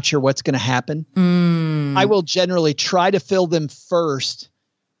because I'm not sure what's going to happen. I will generally try to fill them first,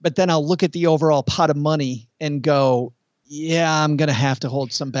 but then I'll look at the overall pot of money and go, yeah, I'm going to have to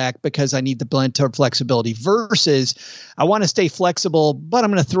hold some back because I need to blend toward flexibility versus I want to stay flexible, but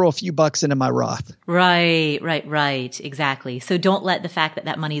I'm going to throw a few bucks into my Roth. Right. Exactly. So don't let the fact that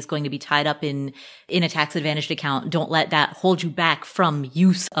that money is going to be tied up in a tax advantaged account. Don't let that hold you back from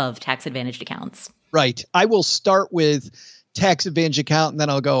use of tax advantaged accounts. Right. I will start with tax advantage account and then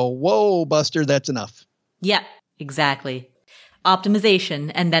I'll go, whoa, Buster, that's enough. Yeah, exactly.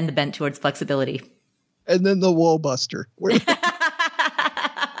 Optimization and then the bent towards flexibility. And then the whoa, Buster. Where did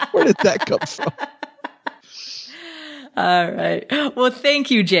that come from? All right. Well,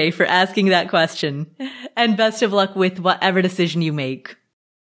 thank you, Jay, for asking that question. And best of luck with whatever decision you make.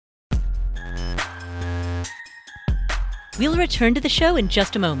 We'll return to the show in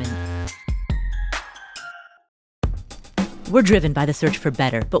just a moment. We're driven by the search for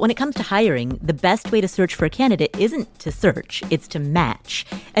better, but when it comes to hiring, the best way to search for a candidate isn't to search, it's to match.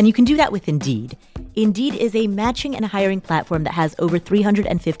 And you can do that with Indeed. Indeed is a matching and hiring platform that has over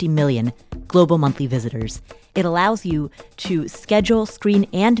 350 million global monthly visitors. It allows you to schedule, screen,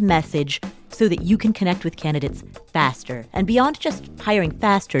 and message so that you can connect with candidates faster. And beyond just hiring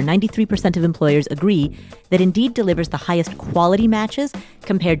faster, 93% of employers agree that Indeed delivers the highest quality matches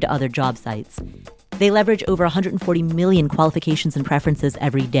compared to other job sites. They leverage over 140 million qualifications and preferences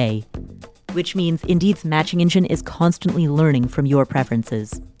every day, which means Indeed's matching engine is constantly learning from your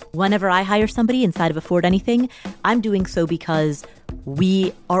preferences. Whenever I hire somebody inside of Afford Anything, I'm doing so because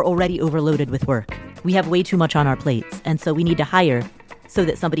we are already overloaded with work. We have way too much on our plates, and so we need to hire so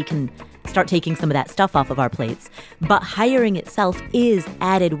that somebody can start taking some of that stuff off of our plates. But hiring itself is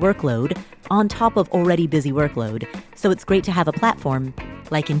added workload on top of already busy workload. So it's great to have a platform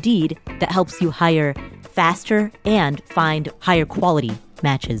like Indeed that helps you hire faster and find higher quality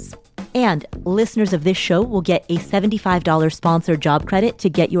matches. And listeners of this show will get a $75 sponsored job credit to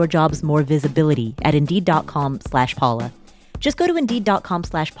get your jobs more visibility at Indeed.com/Paula. Just go to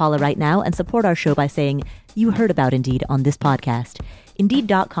Indeed.com/Paula right now and support our show by saying you heard about Indeed on this podcast.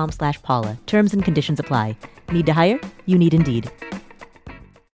 Indeed.com/Paula. Terms and conditions apply. Need to hire? You need Indeed.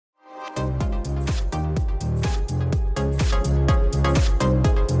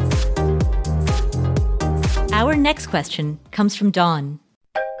 Our next question comes from Dawn.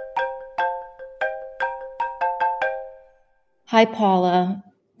 Hi, Paula.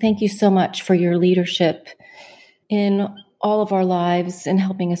 Thank you so much for your leadership in all of our lives and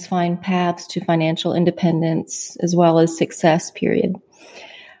helping us find paths to financial independence as well as success, period.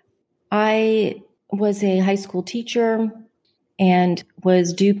 I was a high school teacher and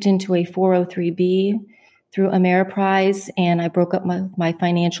was duped into a 403B through Ameriprise, and I broke up my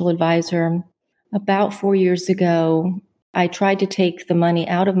financial advisor. About 4 years ago, I tried to take the money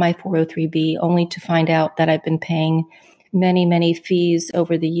out of my 403B only to find out that I've been paying many, many fees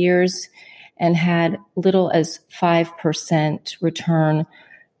over the years and had little as 5% return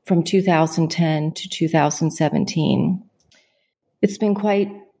from 2010 to 2017. It's been quite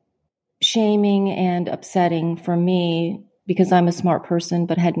shaming and upsetting for me because I'm a smart person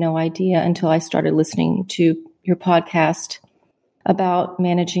but had no idea until I started listening to your podcast about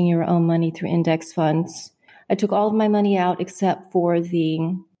managing your own money through index funds. I took all of my money out except for the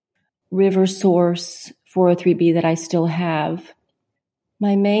River Source 403B that I still have.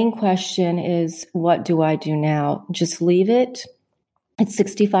 My main question is, what do I do now? Just leave it? It's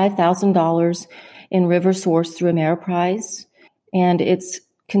 $65,000 in River Source through Ameriprise, and it's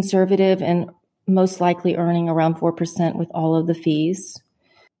conservative and most likely earning around 4% with all of the fees.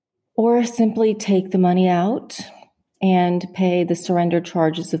 Or simply take the money out and pay the surrender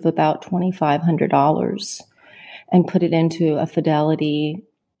charges of about $2,500 and put it into a Fidelity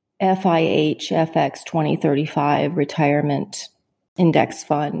FIH FX 2035 retirement index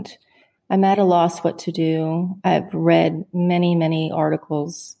fund. I'm at a loss what to do. I've read many, many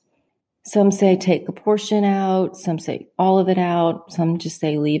articles. Some say take a portion out, some say all of it out, some just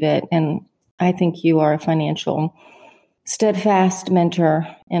say leave it. And I think you are a financial steadfast mentor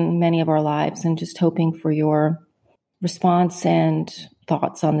in many of our lives, and just hoping for your response and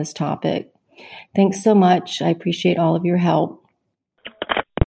thoughts on this topic. Thanks so much. I appreciate all of your help.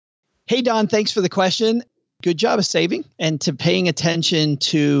 Hey, Don, thanks for the question. Good job of saving and to paying attention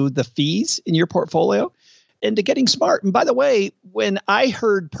to the fees in your portfolio and to getting smart. And by the way, when I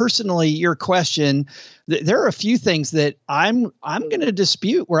heard personally your question, there are a few things that I'm going to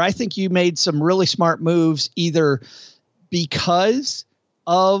dispute where I think you made some really smart moves, either because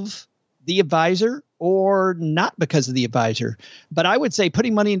of the advisor or not because of the advisor. But I would say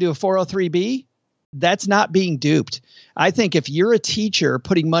putting money into a 403B, that's not being duped. I think if you're a teacher,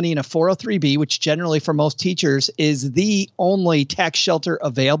 putting money in a 403B, which generally for most teachers is the only tax shelter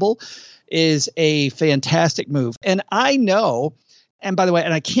available, is a fantastic move. And I know, and by the way,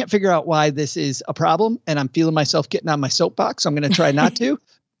 and I can't figure out why this is a problem, and I'm feeling myself getting on my soapbox, so I'm going to try not to.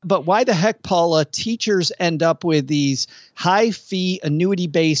 But why the heck, Paula, teachers end up with these high fee annuity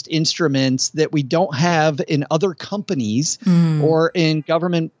based instruments that we don't have in other companies or in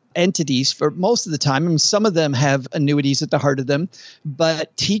government entities for most of the time? I mean, some of them have annuities at the heart of them,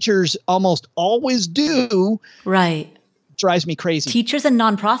 but teachers almost always do. Right. Drives me crazy. Teachers and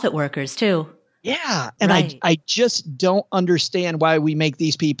nonprofit workers too. Yeah. And right. I just don't understand why we make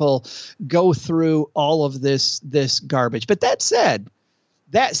these people go through all of this garbage. But that said,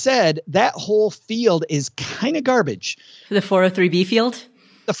 that whole field is kind of garbage. The 403B field?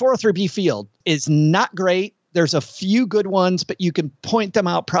 The 403B field is not great. There's a few good ones, but you can point them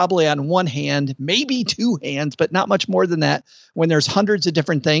out probably on one hand, maybe two hands, but not much more than that when there's hundreds of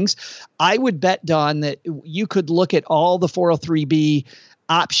different things. I would bet, Don, that you could look at all the 403B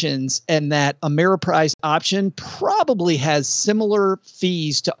options and that Ameriprise option probably has similar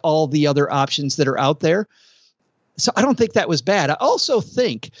fees to all the other options that are out there. So I don't think that was bad. I also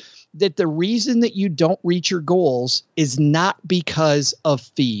think that the reason that you don't reach your goals is not because of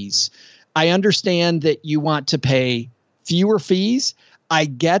fees. I understand that you want to pay fewer fees. I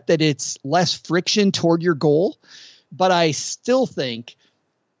get that it's less friction toward your goal, but I still think,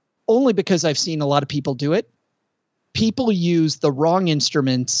 only because I've seen a lot of people do it, people use the wrong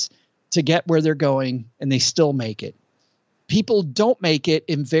instruments to get where they're going and they still make it. People don't make it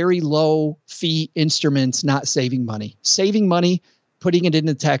in very low fee instruments, not saving money. Saving money, putting it in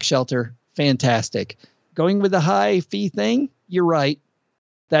a tax shelter, fantastic. Going with the high fee thing, you're right.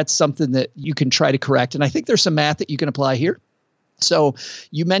 That's something that you can try to correct. And I think there's some math that you can apply here. So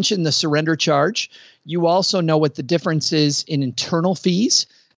you mentioned the surrender charge. You also know what the difference is in internal fees.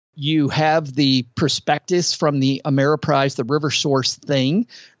 You have the prospectus from the Ameriprise, the RiverSource thing.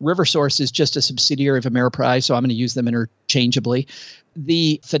 RiverSource is just a subsidiary of Ameriprise, so I'm going to use them interchangeably.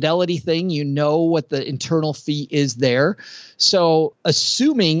 The Fidelity thing, you know what the internal fee is there. So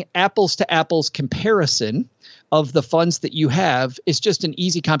assuming apples to apples comparison of the funds that you have is just an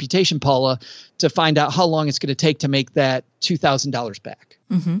easy computation, Paula, to find out how long it's going to take to make that $2,000 back,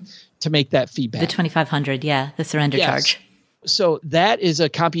 to make that fee back. The $2,500, yeah, the surrender charge. So that is a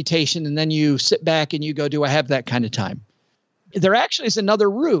computation, and then you sit back and you go, do I have that kind of time? There actually is another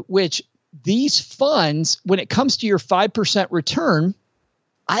route, which these funds, when it comes to your 5% return,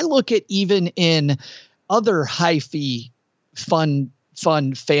 I look at even in other high fee fund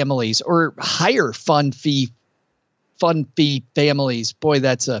families or higher fund fee families. Boy,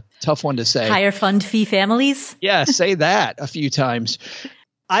 that's a tough one to say. Higher fund fee families? Yeah, say that a few times.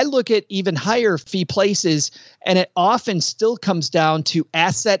 I look at even higher fee places, and it often still comes down to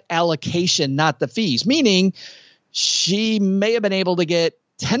asset allocation, not the fees, meaning she may have been able to get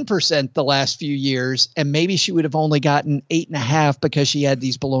 10% the last few years, and maybe she would have only gotten 8.5% because she had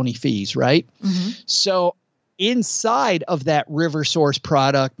these baloney fees, right? So inside of that RiverSource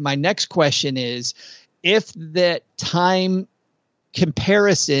product, my next question is, if that time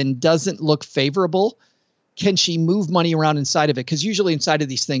comparison doesn't look favorable, can she move money around inside of it? Because usually inside of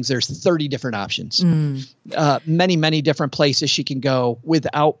these things, there's 30 different options, many, many different places she can go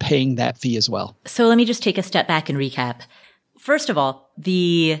without paying that fee as well. So let me just take a step back and recap. First of all,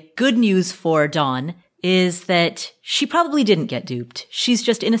 the good news for Dawn is that she probably didn't get duped. She's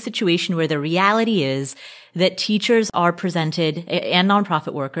just in a situation where the reality is that teachers are presented and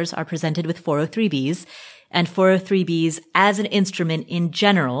nonprofit workers are presented with 403Bs, and 403Bs as an instrument in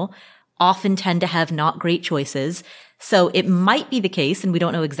general often tend to have not great choices. So it might be the case, and we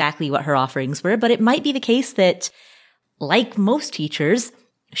don't know exactly what her offerings were, but it might be the case that, like most teachers,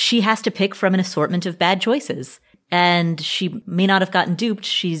 she has to pick from an assortment of bad choices. And she may not have gotten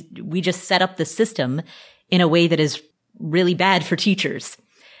duped. We just set up the system in a way that is really bad for teachers.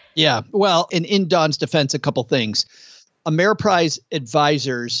 Yeah. Well, in Dawn's defense, a couple things. Ameriprise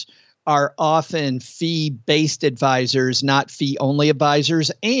advisors are often fee-based advisors, not fee-only advisors.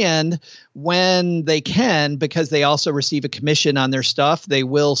 And when they can, because they also receive a commission on their stuff, they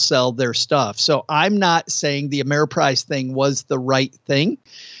will sell their stuff. So I'm not saying the Ameriprise thing was the right thing.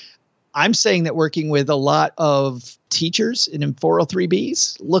 I'm saying that working with a lot of teachers in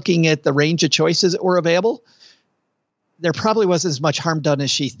 403Bs, looking at the range of choices that were available, there probably wasn't as much harm done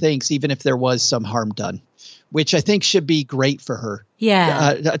as she thinks, even if there was some harm done, which I think should be great for her.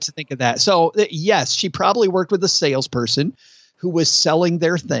 Yeah. To think of that. So yes, she probably worked with a salesperson who was selling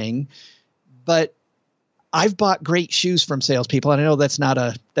their thing, but I've bought great shoes from salespeople. And I know that's not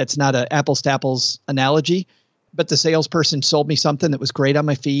a apples to apples analogy, but the salesperson sold me something that was great on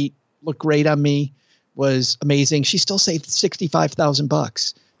my feet, looked great on me, was amazing. She still saved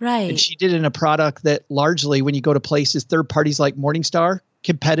 $65,000. Right. And she did it in a product that largely, when you go to places, third parties like Morningstar,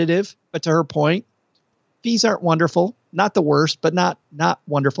 competitive, but to her point, fees aren't wonderful, not the worst, but not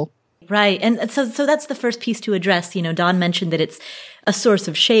wonderful. Right. And so that's the first piece to address. You know, Dawn mentioned that it's a source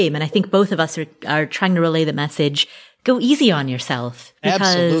of shame. And I think both of us are trying to relay the message, go easy on yourself. Because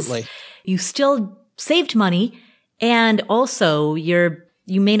absolutely. You still saved money, and also you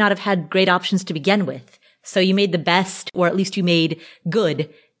may not have had great options to begin with. So you made the best, or at least you made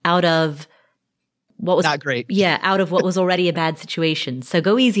good out of what was not great. Yeah, out of what was already a bad situation. So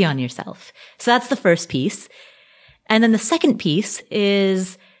go easy on yourself. So that's the first piece. And then the second piece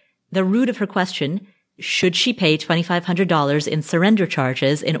is the root of her question. Should she pay $2,500 in surrender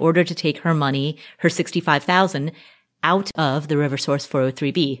charges in order to take her money, her $65,000, out of the RiverSource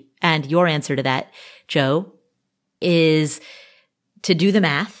 403B? And your answer to that, Joe, is to do the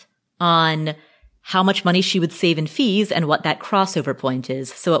math on how much money she would save in fees and what that crossover point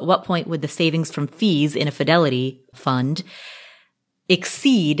is. So at what point would the savings from fees in a Fidelity fund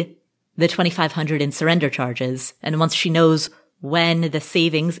exceed the $2,500 in surrender charges? And once she knows when the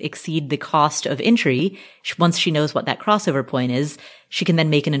savings exceed the cost of entry, once she knows what that crossover point is, she can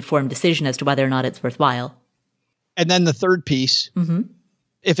then make an informed decision as to whether or not it's worthwhile. And then the third piece,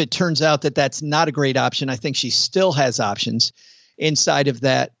 if it turns out that that's not a great option, I think she still has options inside of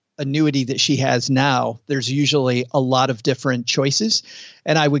that annuity that she has now. There's usually a lot of different choices.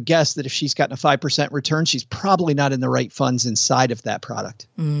 And I would guess that if she's gotten a 5% return, she's probably not in the right funds inside of that product.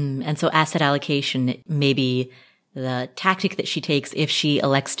 And so asset allocation maybe the tactic that she takes if she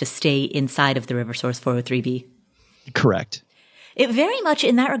elects to stay inside of the RiverSource 403B. Correct. It very much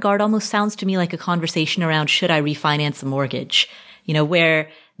in that regard almost sounds to me like a conversation around should I refinance a mortgage, where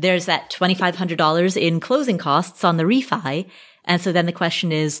there's that $2,500 in closing costs on the refi. And so then the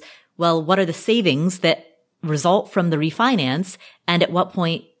question is, well, what are the savings that result from the refinance? And at what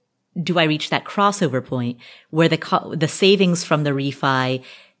point do I reach that crossover point where the savings from the refi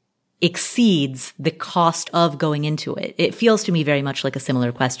exceeds the cost of going into it? It feels to me very much like a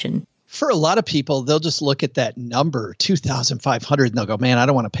similar question. For a lot of people, they'll just look at that number, $2,500, and they'll go, man, I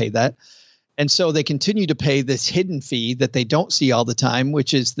don't want to pay that. And so they continue to pay this hidden fee that they don't see all the time,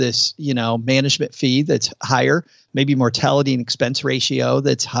 which is this, management fee that's higher, maybe mortality and expense ratio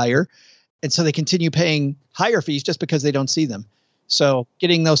that's higher. And so they continue paying higher fees just because they don't see them. So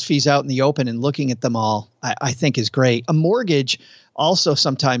getting those fees out in the open and looking at them all, I think is great. A mortgage also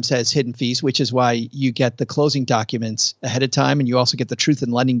sometimes has hidden fees, which is why you get the closing documents ahead of time. And you also get the truth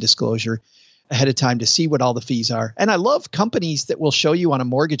in lending disclosure ahead of time to see what all the fees are. And I love companies that will show you on a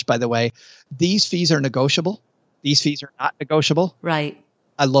mortgage, by the way, these fees are negotiable. These fees are not negotiable. Right.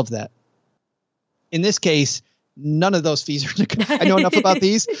 I love that. In this case, none of those fees are negotiable. I know enough about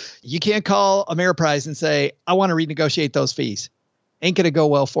these. You can't call Ameriprise and say, I want to renegotiate those fees. Ain't going to go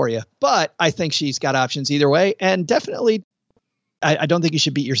well for you. But I think she's got options either way. And definitely, I don't think you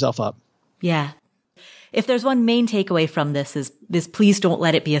should beat yourself up. Yeah. If there's one main takeaway from this is please don't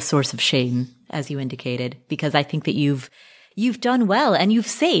let it be a source of shame, as you indicated, because I think that you've done well and you've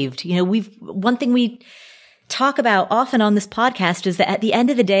saved. One thing we talk about often on this podcast is that at the end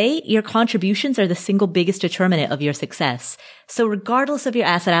of the day, your contributions are the single biggest determinant of your success. So regardless of your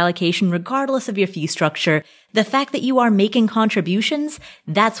asset allocation, regardless of your fee structure, the fact that you are making contributions,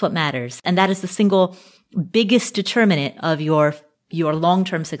 that's what matters. And that is the single biggest determinant of your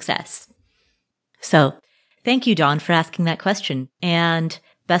long-term success. So thank you, Dawn, for asking that question. And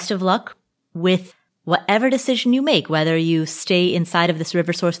best of luck with whatever decision you make, whether you stay inside of this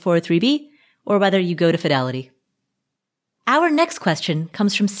RiverSource 403B or whether you go to Fidelity. Our next question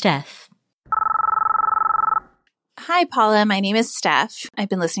comes from Steph. Hi, Paula. My name is Steph. I've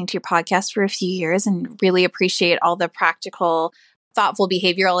been listening to your podcast for a few years and really appreciate all the practical, thoughtful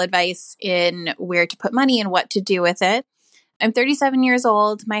behavioral advice in where to put money and what to do with it. I'm 37 years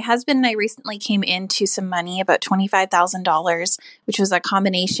old. My husband and I recently came into some money, about $25,000, which was a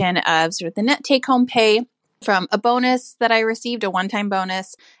combination of sort of the net take-home pay from a bonus that I received, a one-time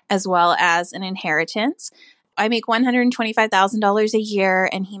bonus, as well as an inheritance. I make $125,000 a year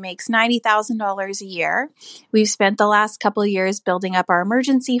and he makes $90,000 a year. We've spent the last couple of years building up our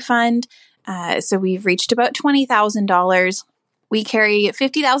emergency fund. So we've reached about $20,000. We carry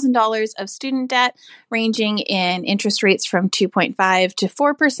 $50,000 of student debt ranging in interest rates from 2.5 to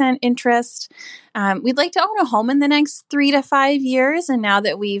 4% interest. We'd like to own a home in the next 3 to 5 years. And now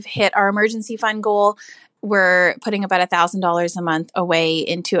that we've hit our emergency fund goal, we're putting about $1,000 a month away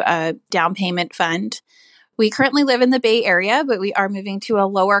into a down payment fund. We currently live in the Bay Area, but we are moving to a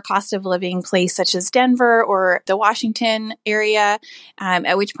lower cost of living place such as Denver or the Washington area,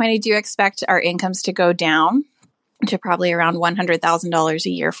 at which point I do expect our incomes to go down to probably around $100,000 a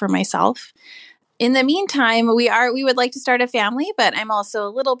year for myself. In the meantime, we would like to start a family, but I'm also a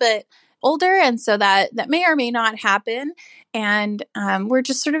little bit older, and so that may or may not happen. And we're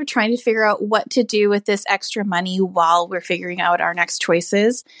just sort of trying to figure out what to do with this extra money while we're figuring out our next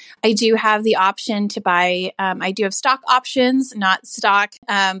choices. I do have the option to buy, I do have stock options, not stock,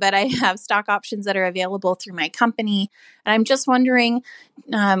 but I have stock options that are available through my company. And I'm just wondering,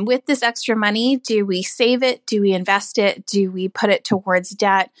 with this extra money, do we save it? Do we invest it? Do we put it towards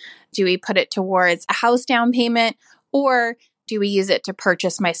debt? Do we put it towards a house down payment? Or do we use it to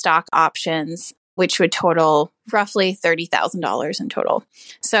purchase my stock options, which would total roughly $30,000 in total?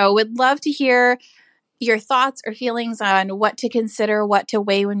 So would love to hear your thoughts or feelings on what to consider, what to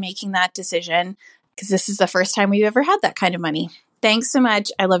weigh when making that decision, because this is the first time we've ever had that kind of money. Thanks so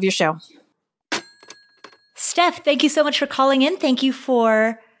much. I love your show. Steph, thank you so much for calling in. Thank you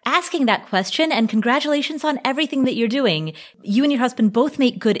for asking that question, and congratulations on everything that you're doing. You and your husband both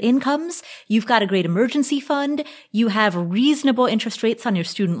make good incomes. You've got a great emergency fund. You have reasonable interest rates on your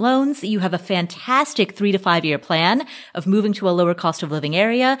student loans. You have a fantastic 3 to 5 year plan of moving to a lower cost of living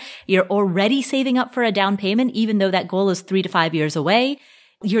area. You're already saving up for a down payment, even though that goal is 3 to 5 years away.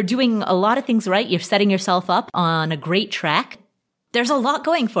 You're doing a lot of things right. You're setting yourself up on a great track. There's a lot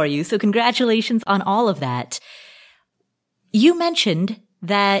going for you. So congratulations on all of that. You mentioned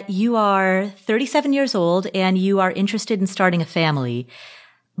that you are 37 years old and you are interested in starting a family,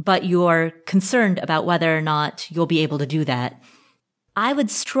 but you're concerned about whether or not you'll be able to do that. I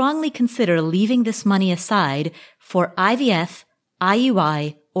would strongly consider leaving this money aside for IVF,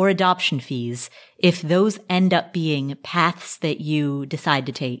 IUI, or adoption fees if those end up being paths that you decide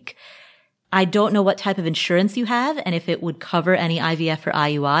to take. I don't know what type of insurance you have and if it would cover any IVF or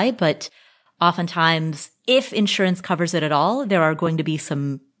IUI, but oftentimes if insurance covers it at all, there are going to be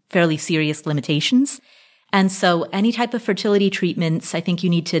some fairly serious limitations. And so any type of fertility treatments, I think you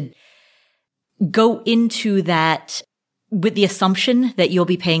need to go into that with the assumption that you'll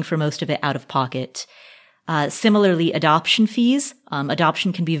be paying for most of it out of pocket. Similarly, adoption fees.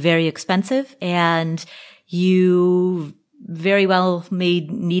 Adoption can be very expensive, and you very well may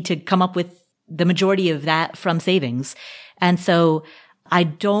need to come up with the majority of that from savings. And so I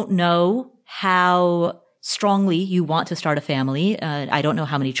don't know how strongly you want to start a family. I don't know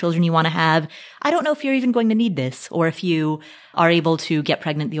how many children you want to have. I don't know if you're even going to need this or if you are able to get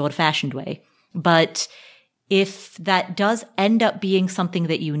pregnant the old-fashioned way. But if that does end up being something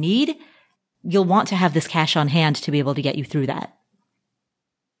that you need, you'll want to have this cash on hand to be able to get you through that.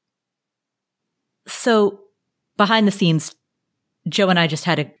 So behind the scenes, Joe and I just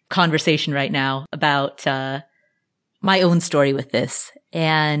had a conversation right now about my own story with this.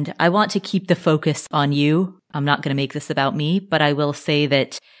 And I want to keep the focus on you. I'm not going to make this about me, but I will say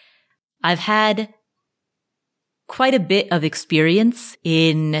that I've had quite a bit of experience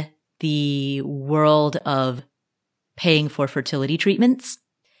in the world of paying for fertility treatments.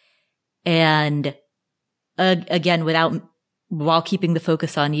 And again, while keeping the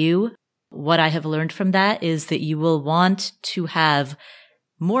focus on you, what I have learned from that is that you will want to have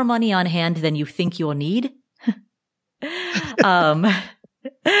more money on hand than you think you'll need.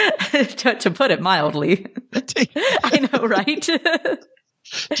 To put it mildly. I know, right?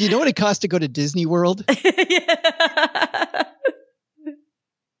 Do you know what it costs to go to Disney World? Yeah.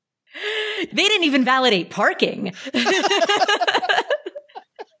 They didn't even validate parking.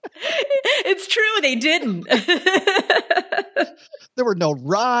 It's true, they didn't. There were no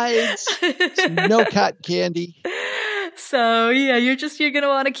rides, no cotton candy. So yeah, you're going to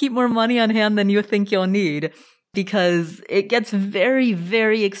want to keep more money on hand than you think you'll need, because it gets very,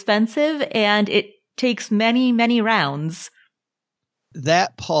 very expensive and it takes many, many rounds.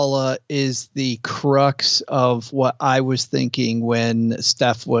 That, Paula, is the crux of what I was thinking when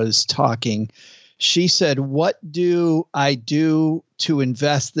Steph was talking. She said, what do I do to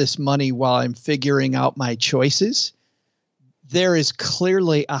invest this money while I'm figuring out my choices? There is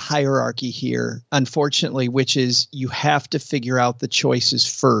clearly a hierarchy here, unfortunately, which is you have to figure out the choices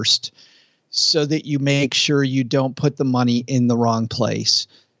first so that you make sure you don't put the money in the wrong place.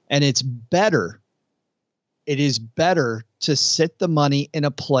 And it is better to sit the money in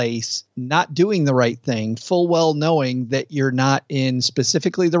a place not doing the right thing, full well knowing that you're not in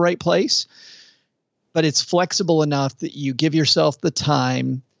specifically the right place, but it's flexible enough that you give yourself the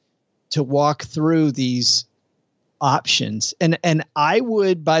time to walk through these options. And I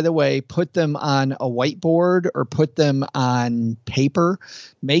would, by the way, put them on a whiteboard or put them on paper,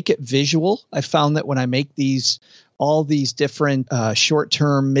 make it visual. I found that when I make all these different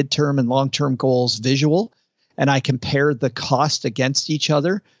short-term, midterm, and long-term goals visual, and I compare the cost against each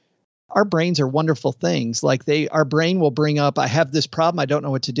other, our brains are wonderful things. Like our brain will bring up, I have this problem, I don't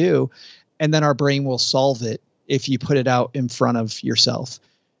know what to do. And then our brain will solve it if you put it out in front of yourself.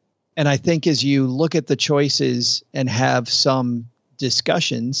 And I think as you look at the choices and have some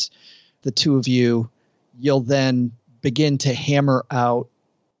discussions, the two of you, you'll then begin to hammer out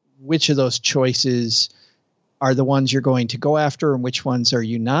which of those choices are the ones you're going to go after and which ones are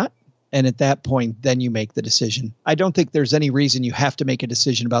you not. And at that point, then you make the decision. I don't think there's any reason you have to make a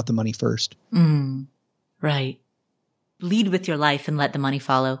decision about the money first. Right. Lead with your life and let the money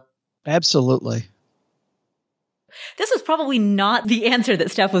follow. Absolutely. This was probably not the answer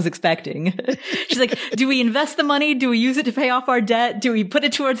that Steph was expecting. She's like, do we invest the money? Do we use it to pay off our debt? Do we put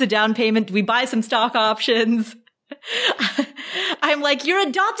it towards a down payment? Do we buy some stock options? I'm like, you're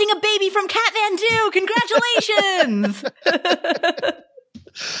adopting a baby from Kathmandu. Congratulations.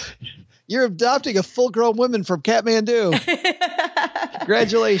 You're adopting a full-grown woman from Kathmandu.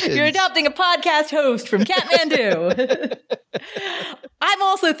 Congratulations. You're adopting a podcast host from Kathmandu. I'm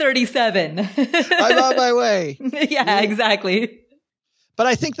also 37. I'm on my way. Yeah, exactly. But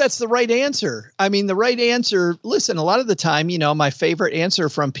I think that's the right answer. I mean, the right answer, listen, a lot of the time, my favorite answer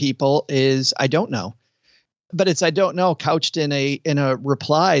from people is, I don't know. But it's, I don't know, couched in a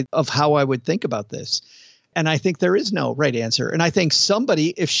reply of how I would think about this. And I think there is no right answer. And I think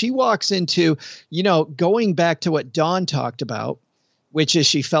somebody, if she walks into, going back to what Dawn talked about, which is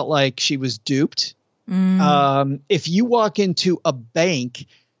she felt like she was duped. If you walk into a bank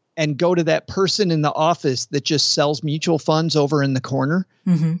and go to that person in the office that just sells mutual funds over in the corner,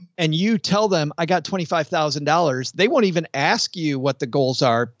 and you tell them, I got $25,000, they won't even ask you what the goals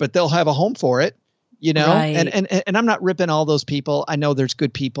are, but they'll have a home for it, you know? Right. And I'm not ripping all those people. I know there's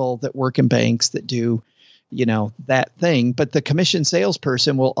good people that work in banks that do, you know, that thing, but the commission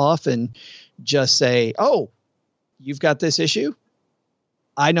salesperson will often just say, oh, you've got this issue.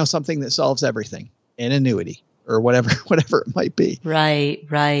 I know something that solves everything, an annuity or whatever it might be.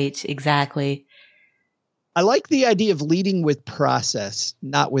 Right. Exactly. I like the idea of leading with process,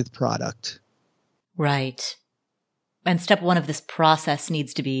 not with product. Right. And step one of this process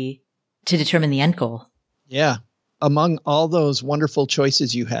needs to be to determine the end goal. Yeah. Among all those wonderful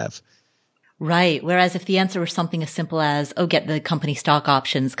choices you have. Right. Whereas if the answer were something as simple as, oh, get the company stock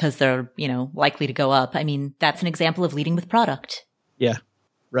options because they're, you know, likely to go up. I mean, that's an example of leading with product. Yeah.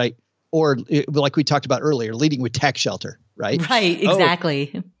 Right. Or like we talked about earlier, leading with tax shelter. Right. Right.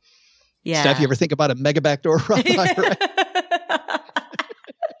 Exactly. Oh. Yeah. Steph, you ever think about a mega backdoor Roth IRA?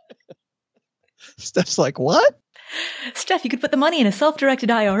 Steph's like, what? Steph, you could put the money in a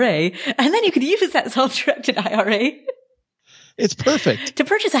self-directed IRA, and then you could use that self-directed IRA. It's perfect. To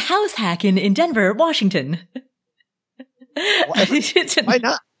purchase a house hack in Denver, Washington. Why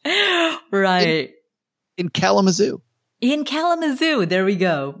not? Right. In Kalamazoo. In Kalamazoo. There we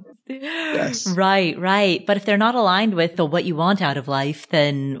go. Yes. Right. But if they're not aligned with what you want out of life,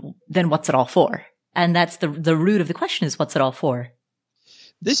 then what's it all for? And that's the root of the question is, what's it all for?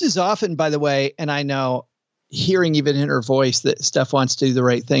 This is often, by the way, and I know hearing even in her voice that Steph wants to do the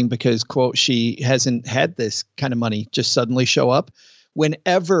right thing because, quote, she hasn't had this kind of money just suddenly show up.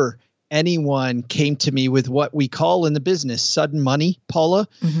 Whenever anyone came to me with what we call in the business sudden money, Paula,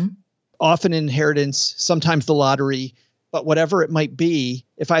 often inheritance, sometimes the lottery, but whatever it might be,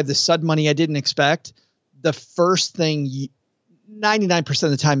 if I have the sudden money I didn't expect, the first thing 99% of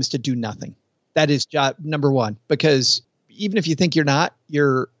the time is to do nothing. That is job number one, because even if you think you're not,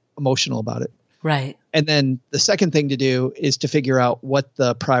 you're emotional about it. Right. And then the second thing to do is to figure out what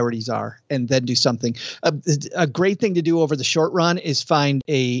the priorities are and then do something. A great thing to do over the short run is find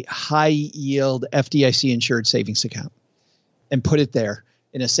a high yield FDIC insured savings account and put it there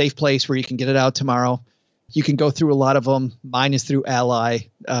in a safe place where you can get it out tomorrow. You can go through a lot of them. Mine is through Ally.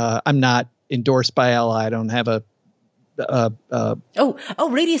 I'm not endorsed by Ally. I don't have a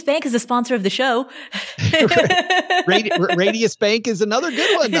Radius Bank is a sponsor of the show. Radius Bank is another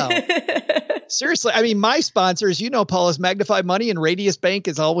good one, though. Seriously, I mean, my sponsors, you know, Paul, is Magnify Money, and Radius Bank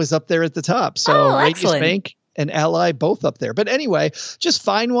is always up there at the top. So Radius Bank and Ally both up there. But anyway, just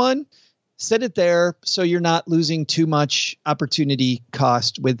find one, set it there so you're not losing too much opportunity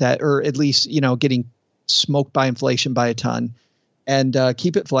cost with that, or at least, you know, getting smoked by inflation by a ton, and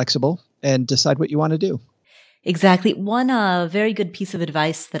keep it flexible and decide what you want to do. Exactly. One very good piece of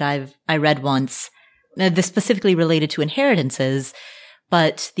advice that I read once, this specifically related to inheritances,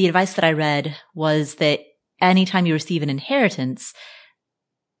 but the advice that I read was that anytime you receive an inheritance,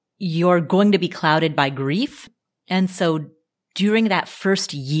 you're going to be clouded by grief. And so during that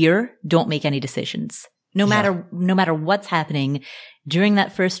first year, don't make any decisions. No matter what's happening during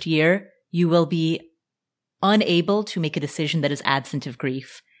that first year, you will be unable to make a decision that is absent of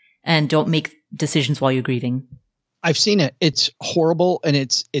grief. And don't make decisions while you're grieving. I've seen it. It's horrible, and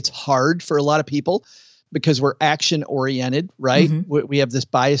it's hard for a lot of people because we're action oriented, right? We have this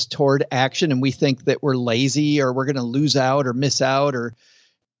bias toward action, and we think that we're lazy or we're going to lose out or miss out, or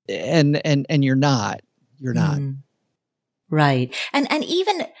and you're not. You're not. Right. And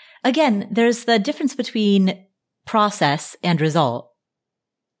even again, there's the difference between process and result.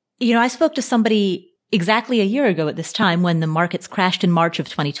 You know, I spoke to somebody exactly a year ago at this time when the markets crashed in March of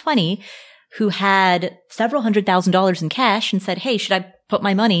 2020, who had several $100,000 in cash and said, hey, should I put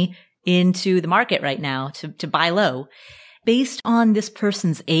my money into the market right now to buy low? Based on this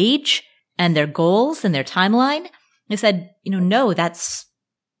person's age and their goals and their timeline, I said, you know, no, that's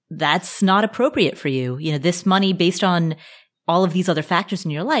not appropriate for you. You know, this money based on all of these other factors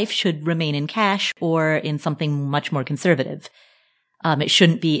in your life should remain in cash or in something much more conservative. It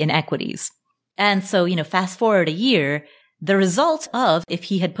shouldn't be in equities. And so, you know, fast forward a year, the result of if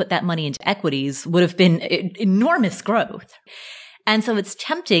he had put that money into equities would have been enormous growth. And so it's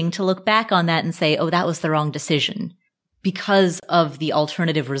tempting to look back on that and say, oh, that was the wrong decision because of the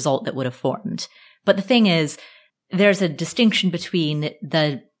alternative result that would have formed. But the thing is, there's a distinction between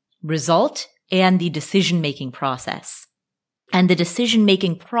the result and the decision-making process. And the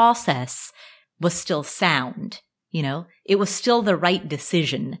decision-making process was still sound. You know, it was still the right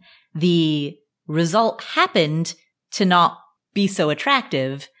decision. The result happened to not be so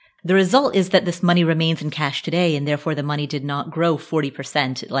attractive, The result is that this money remains in cash today, and therefore the money did not grow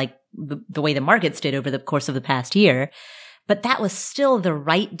 40% like the way the markets did over the course of the past year. But that was still the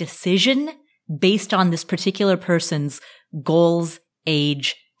right decision based on this particular person's goals,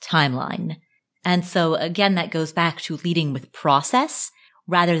 age, timeline. And so again, that goes back to leading with process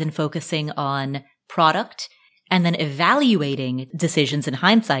rather than focusing on product, and then evaluating decisions in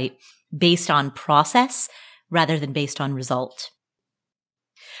hindsight based on process rather than based on result.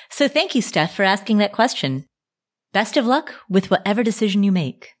 So thank you, Steph, for asking that question. Best of luck with whatever decision you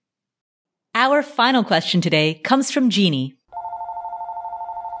make. Our final question today comes from Jeannie.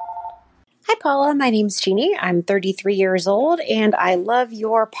 Hi, Paula. My name's Jeannie. I'm 33 years old, and I love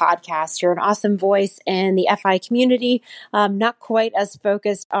your podcast. You're an awesome voice in the FI community. Not quite as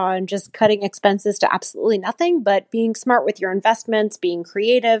focused on just cutting expenses to absolutely nothing, but being smart with your investments, being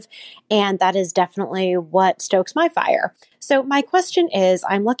creative, and that is definitely what stokes my fire. So my question is,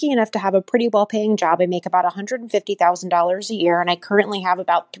 I'm lucky enough to have a pretty well-paying job. I make about $150,000 a year, and I currently have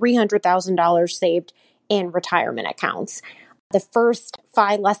about $300,000 saved in retirement accounts. The first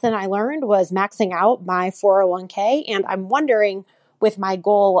FI lesson I learned was maxing out my 401k. And I'm wondering, with my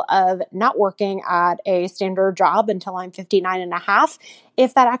goal of not working at a standard job until I'm 59 and a half,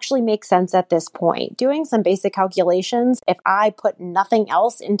 if that actually makes sense at this point. Doing some basic calculations, if I put nothing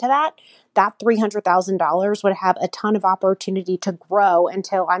else into that $300,000 would have a ton of opportunity to grow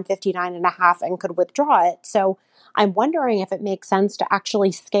until I'm 59 and a half and could withdraw it. So I'm wondering if it makes sense to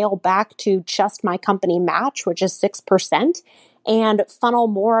actually scale back to just my company match, which is 6%, and funnel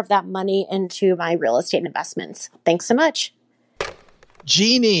more of that money into my real estate investments. Thanks so much.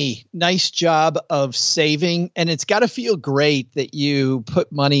 Jeannie, nice job of saving. And it's got to feel great that you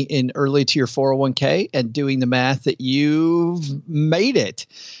put money in early to your 401k and doing the math that you've made it.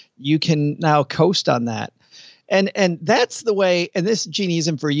 You can now coast on that. And that's the way, and this, Jeannie,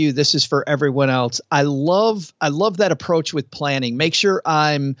 isn't for you. This is for everyone else. I love that approach with planning. Make sure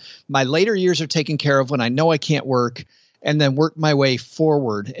my later years are taken care of when I know I can't work, and then work my way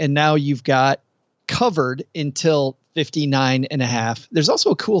forward. And now you've got covered until 59 and a half. There's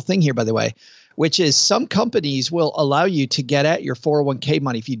also a cool thing here, by the way, which is some companies will allow you to get at your 401k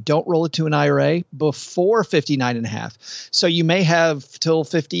money if you don't roll it to an IRA before 59 and a half. So you may have till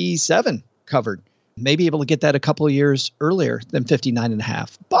 57 covered. Maybe able to get that a couple of years earlier than 59 and a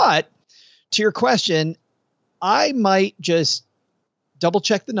half. But to your question, I might just double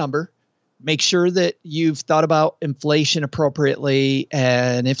check the number, make sure that you've thought about inflation appropriately.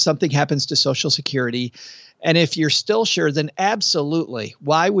 And if something happens to Social Security, and if you're still sure, then absolutely.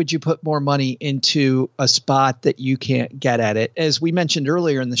 Why would you put more money into a spot that you can't get at it? As we mentioned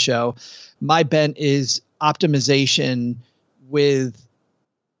earlier in the show, my bent is optimization with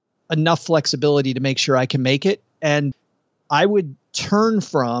enough flexibility to make sure I can make it. And I would turn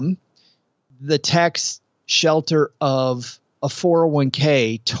from the tax shelter of a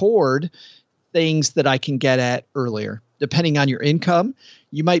 401k toward things that I can get at earlier. Depending on your income,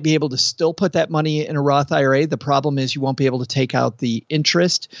 you might be able to still put that money in a Roth IRA. The problem is you won't be able to take out the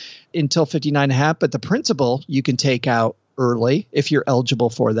interest until 59 and a half, but the principal you can take out early if you're eligible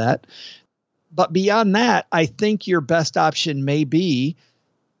for that. But beyond that, I think your best option may be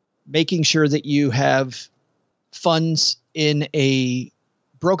making sure that you have funds in a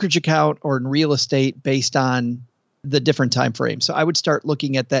brokerage account or in real estate based on the different time frames. So I would start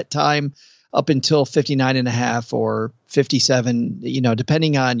looking at that time up until 59 and a half or 57,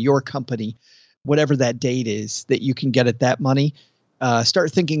 depending on your company, whatever that date is that you can get at that money.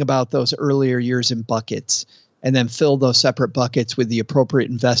 Start thinking about those earlier years in buckets and then fill those separate buckets with the appropriate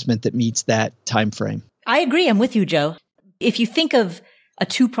investment that meets that time frame. I agree. I'm with you, Joe. If you think of a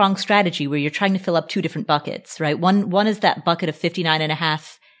two-pronged strategy where you're trying to fill up two different buckets, right? One is that bucket of 59 and a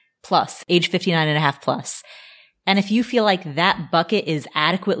half plus, age 59 and a half plus. And if you feel like that bucket is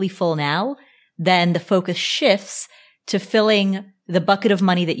adequately full now, then the focus shifts to filling the bucket of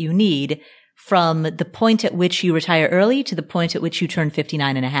money that you need from the point at which you retire early to the point at which you turn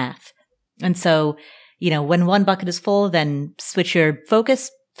 59 and a half. And so, when one bucket is full, then switch your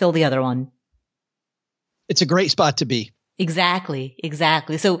focus, fill the other one. It's a great spot to be. Exactly.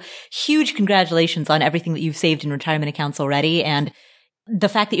 So huge congratulations on everything that you've saved in retirement accounts already. And the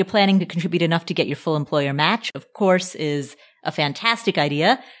fact that you're planning to contribute enough to get your full employer match, of course, is a fantastic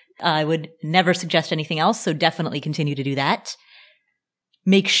idea. I would never suggest anything else. So definitely continue to do that.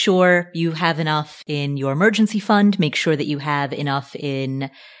 Make sure you have enough in your emergency fund. Make sure that you have enough in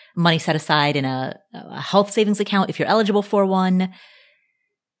money set aside in a health savings account if you're eligible for one.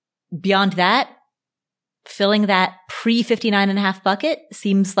 Beyond that, filling that pre-59 and a half bucket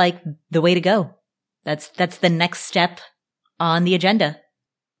seems like the way to go. That's the next step on the agenda.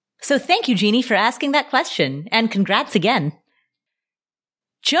 So thank you, Jeannie, for asking that question. And congrats again.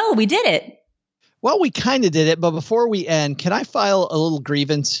 Joe, we did it. Well, we kind of did it. But before we end, can I file a little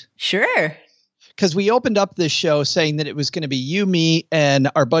grievance? Sure. Because we opened up this show saying that it was going to be you, me, and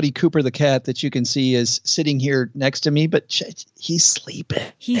our buddy Cooper the cat that you can see is sitting here next to me, but he's sleeping.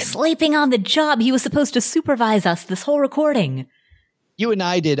 He's sleeping on the job. He was supposed to supervise us this whole recording. You and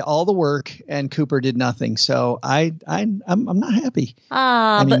I did all the work, and Cooper did nothing. So I'm not happy.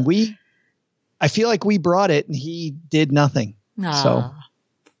 I feel like we brought it, and he did nothing. So,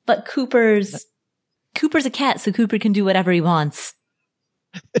 but Cooper's a cat, so Cooper can do whatever he wants.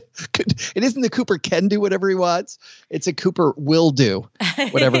 It isn't the Cooper can do whatever he wants. It's a Cooper will do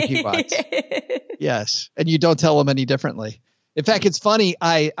whatever he wants. Yes. And you don't tell him any differently. In fact, it's funny.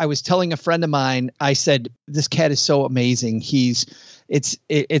 I was telling a friend of mine, I said, this cat is so amazing.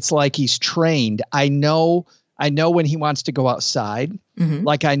 It's like he's trained. I know when he wants to go outside. Mm-hmm.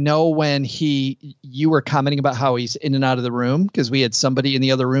 Like I know when you were commenting about how he's in and out of the room because we had somebody in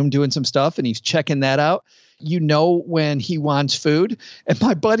the other room doing some stuff and he's checking that out. You know when he wants food. And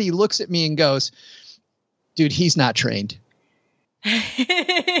my buddy looks at me and goes, dude, he's not trained.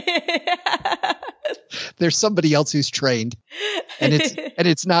 There's somebody else who's trained. And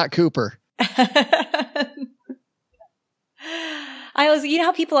it's not Cooper. You know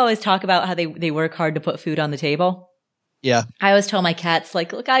how people always talk about how they work hard to put food on the table? Yeah. I always tell my cats,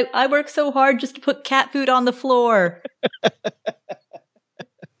 like, look, I work so hard just to put cat food on the floor.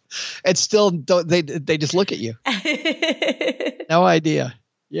 And still they just look at you. No idea.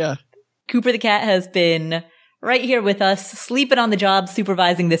 Yeah. Cooper the cat has been right here with us, sleeping on the job,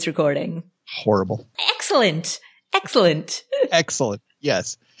 supervising this recording. Horrible. Excellent. Excellent.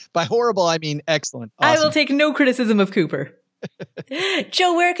 Yes. By horrible, I mean excellent. Awesome. I will take no criticism of Cooper.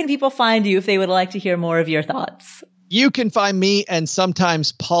 Joe, where can people find you if they would like to hear more of your thoughts? You can find me and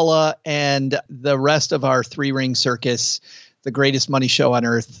sometimes Paula and the rest of our three-ring circus, the greatest money show on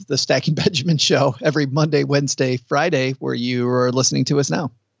earth, the Stacking Benjamin show, every Monday, Wednesday, Friday, where you are listening to us now.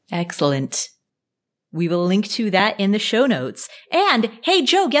 Excellent. We will link to that in the show notes. And hey,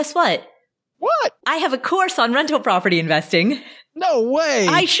 Joe, guess what? What? I have a course on rental property investing. No way.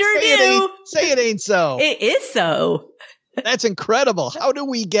 I sure do. Say it ain't so. It is so. That's incredible. How do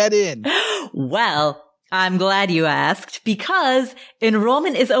we get in? Well, I'm glad you asked because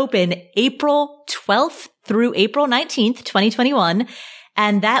enrollment is open April 12th through April 19th, 2021.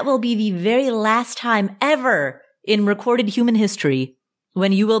 And that will be the very last time ever in recorded human history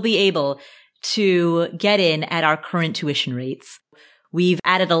when you will be able to get in at our current tuition rates. We've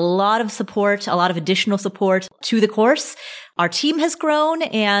added a lot of support, a lot of additional support to the course. Our team has grown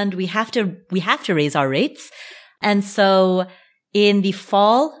and we have to raise our rates. And so in the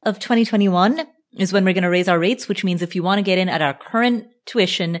fall of 2021 is when we're going to raise our rates, which means if you want to get in at our current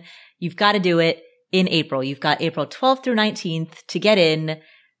tuition, you've got to do it in April. You've got April 12th through 19th to get in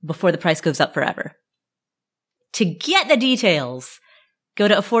before the price goes up forever. To get the details, go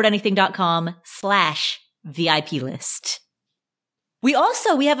to affordanything.com/VIP list. We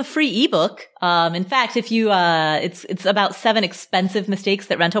have a free ebook. In fact, if you, it's about 7 expensive mistakes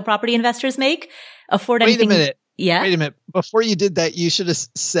that rental property investors make. Wait a minute. Yeah. Wait a minute. Before you did that, you should have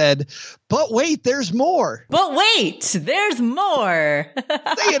said, but wait, there's more. But wait, there's more.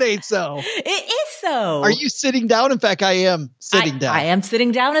 Say it ain't so. It is so. Are you sitting down? In fact, I am sitting down. I am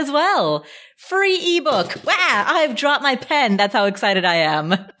sitting down as well. Free ebook. Wow. I've dropped my pen. That's how excited I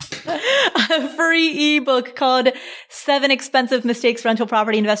am. A free ebook called 7 Expensive Mistakes Rental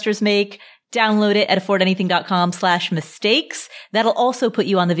Property Investors Make. Download it at affordanything.com/mistakes. That'll also put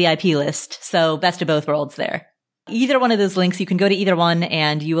you on the VIP list. So best of both worlds there. Either one of those links, you can go to either one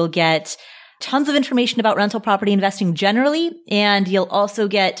and you will get tons of information about rental property investing generally. And you'll also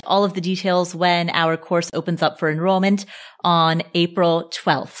get all of the details when our course opens up for enrollment on April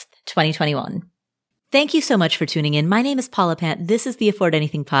 12th, 2021. Thank you so much for tuning in. My name is Paula Pant. This is the Afford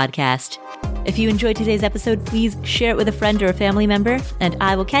Anything podcast. If you enjoyed today's episode, please share it with a friend or a family member, and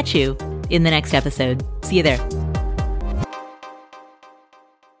I will catch you in the next episode. See you there.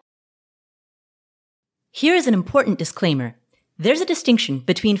 Here is an important disclaimer. There's a distinction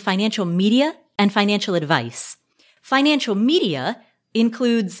between financial media and financial advice. Financial media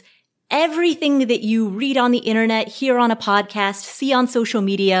includes everything that you read on the internet, hear on a podcast, see on social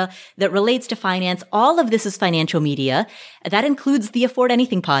media that relates to finance. All of this is financial media. That includes the Afford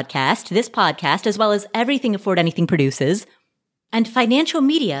Anything podcast, this podcast, as well as everything Afford Anything produces. And financial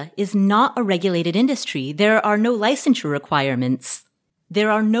media is not a regulated industry. There are no licensure requirements. There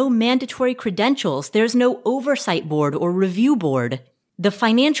are no mandatory credentials. There's no oversight board or review board. The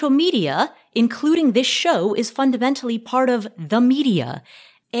financial media, including this show, is fundamentally part of the media.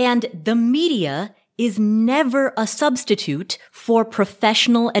 And the media is never a substitute for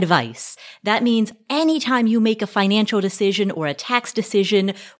professional advice. That means anytime you make a financial decision or a tax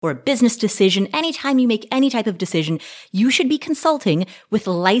decision or a business decision, anytime you make any type of decision, you should be consulting with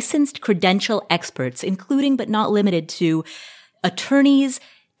licensed credential experts, including but not limited to attorneys,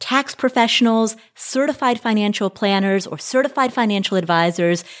 tax professionals, certified financial planners, or certified financial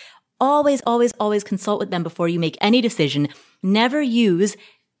advisors. Always, always, always consult with them before you make any decision. Never use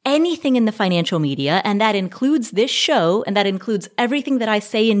anything in the financial media, and that includes this show, and that includes everything that I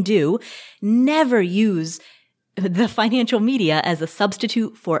say and do. Never use the financial media as a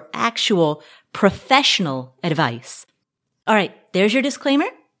substitute for actual professional advice. All right, there's your disclaimer.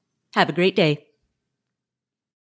 Have a great day.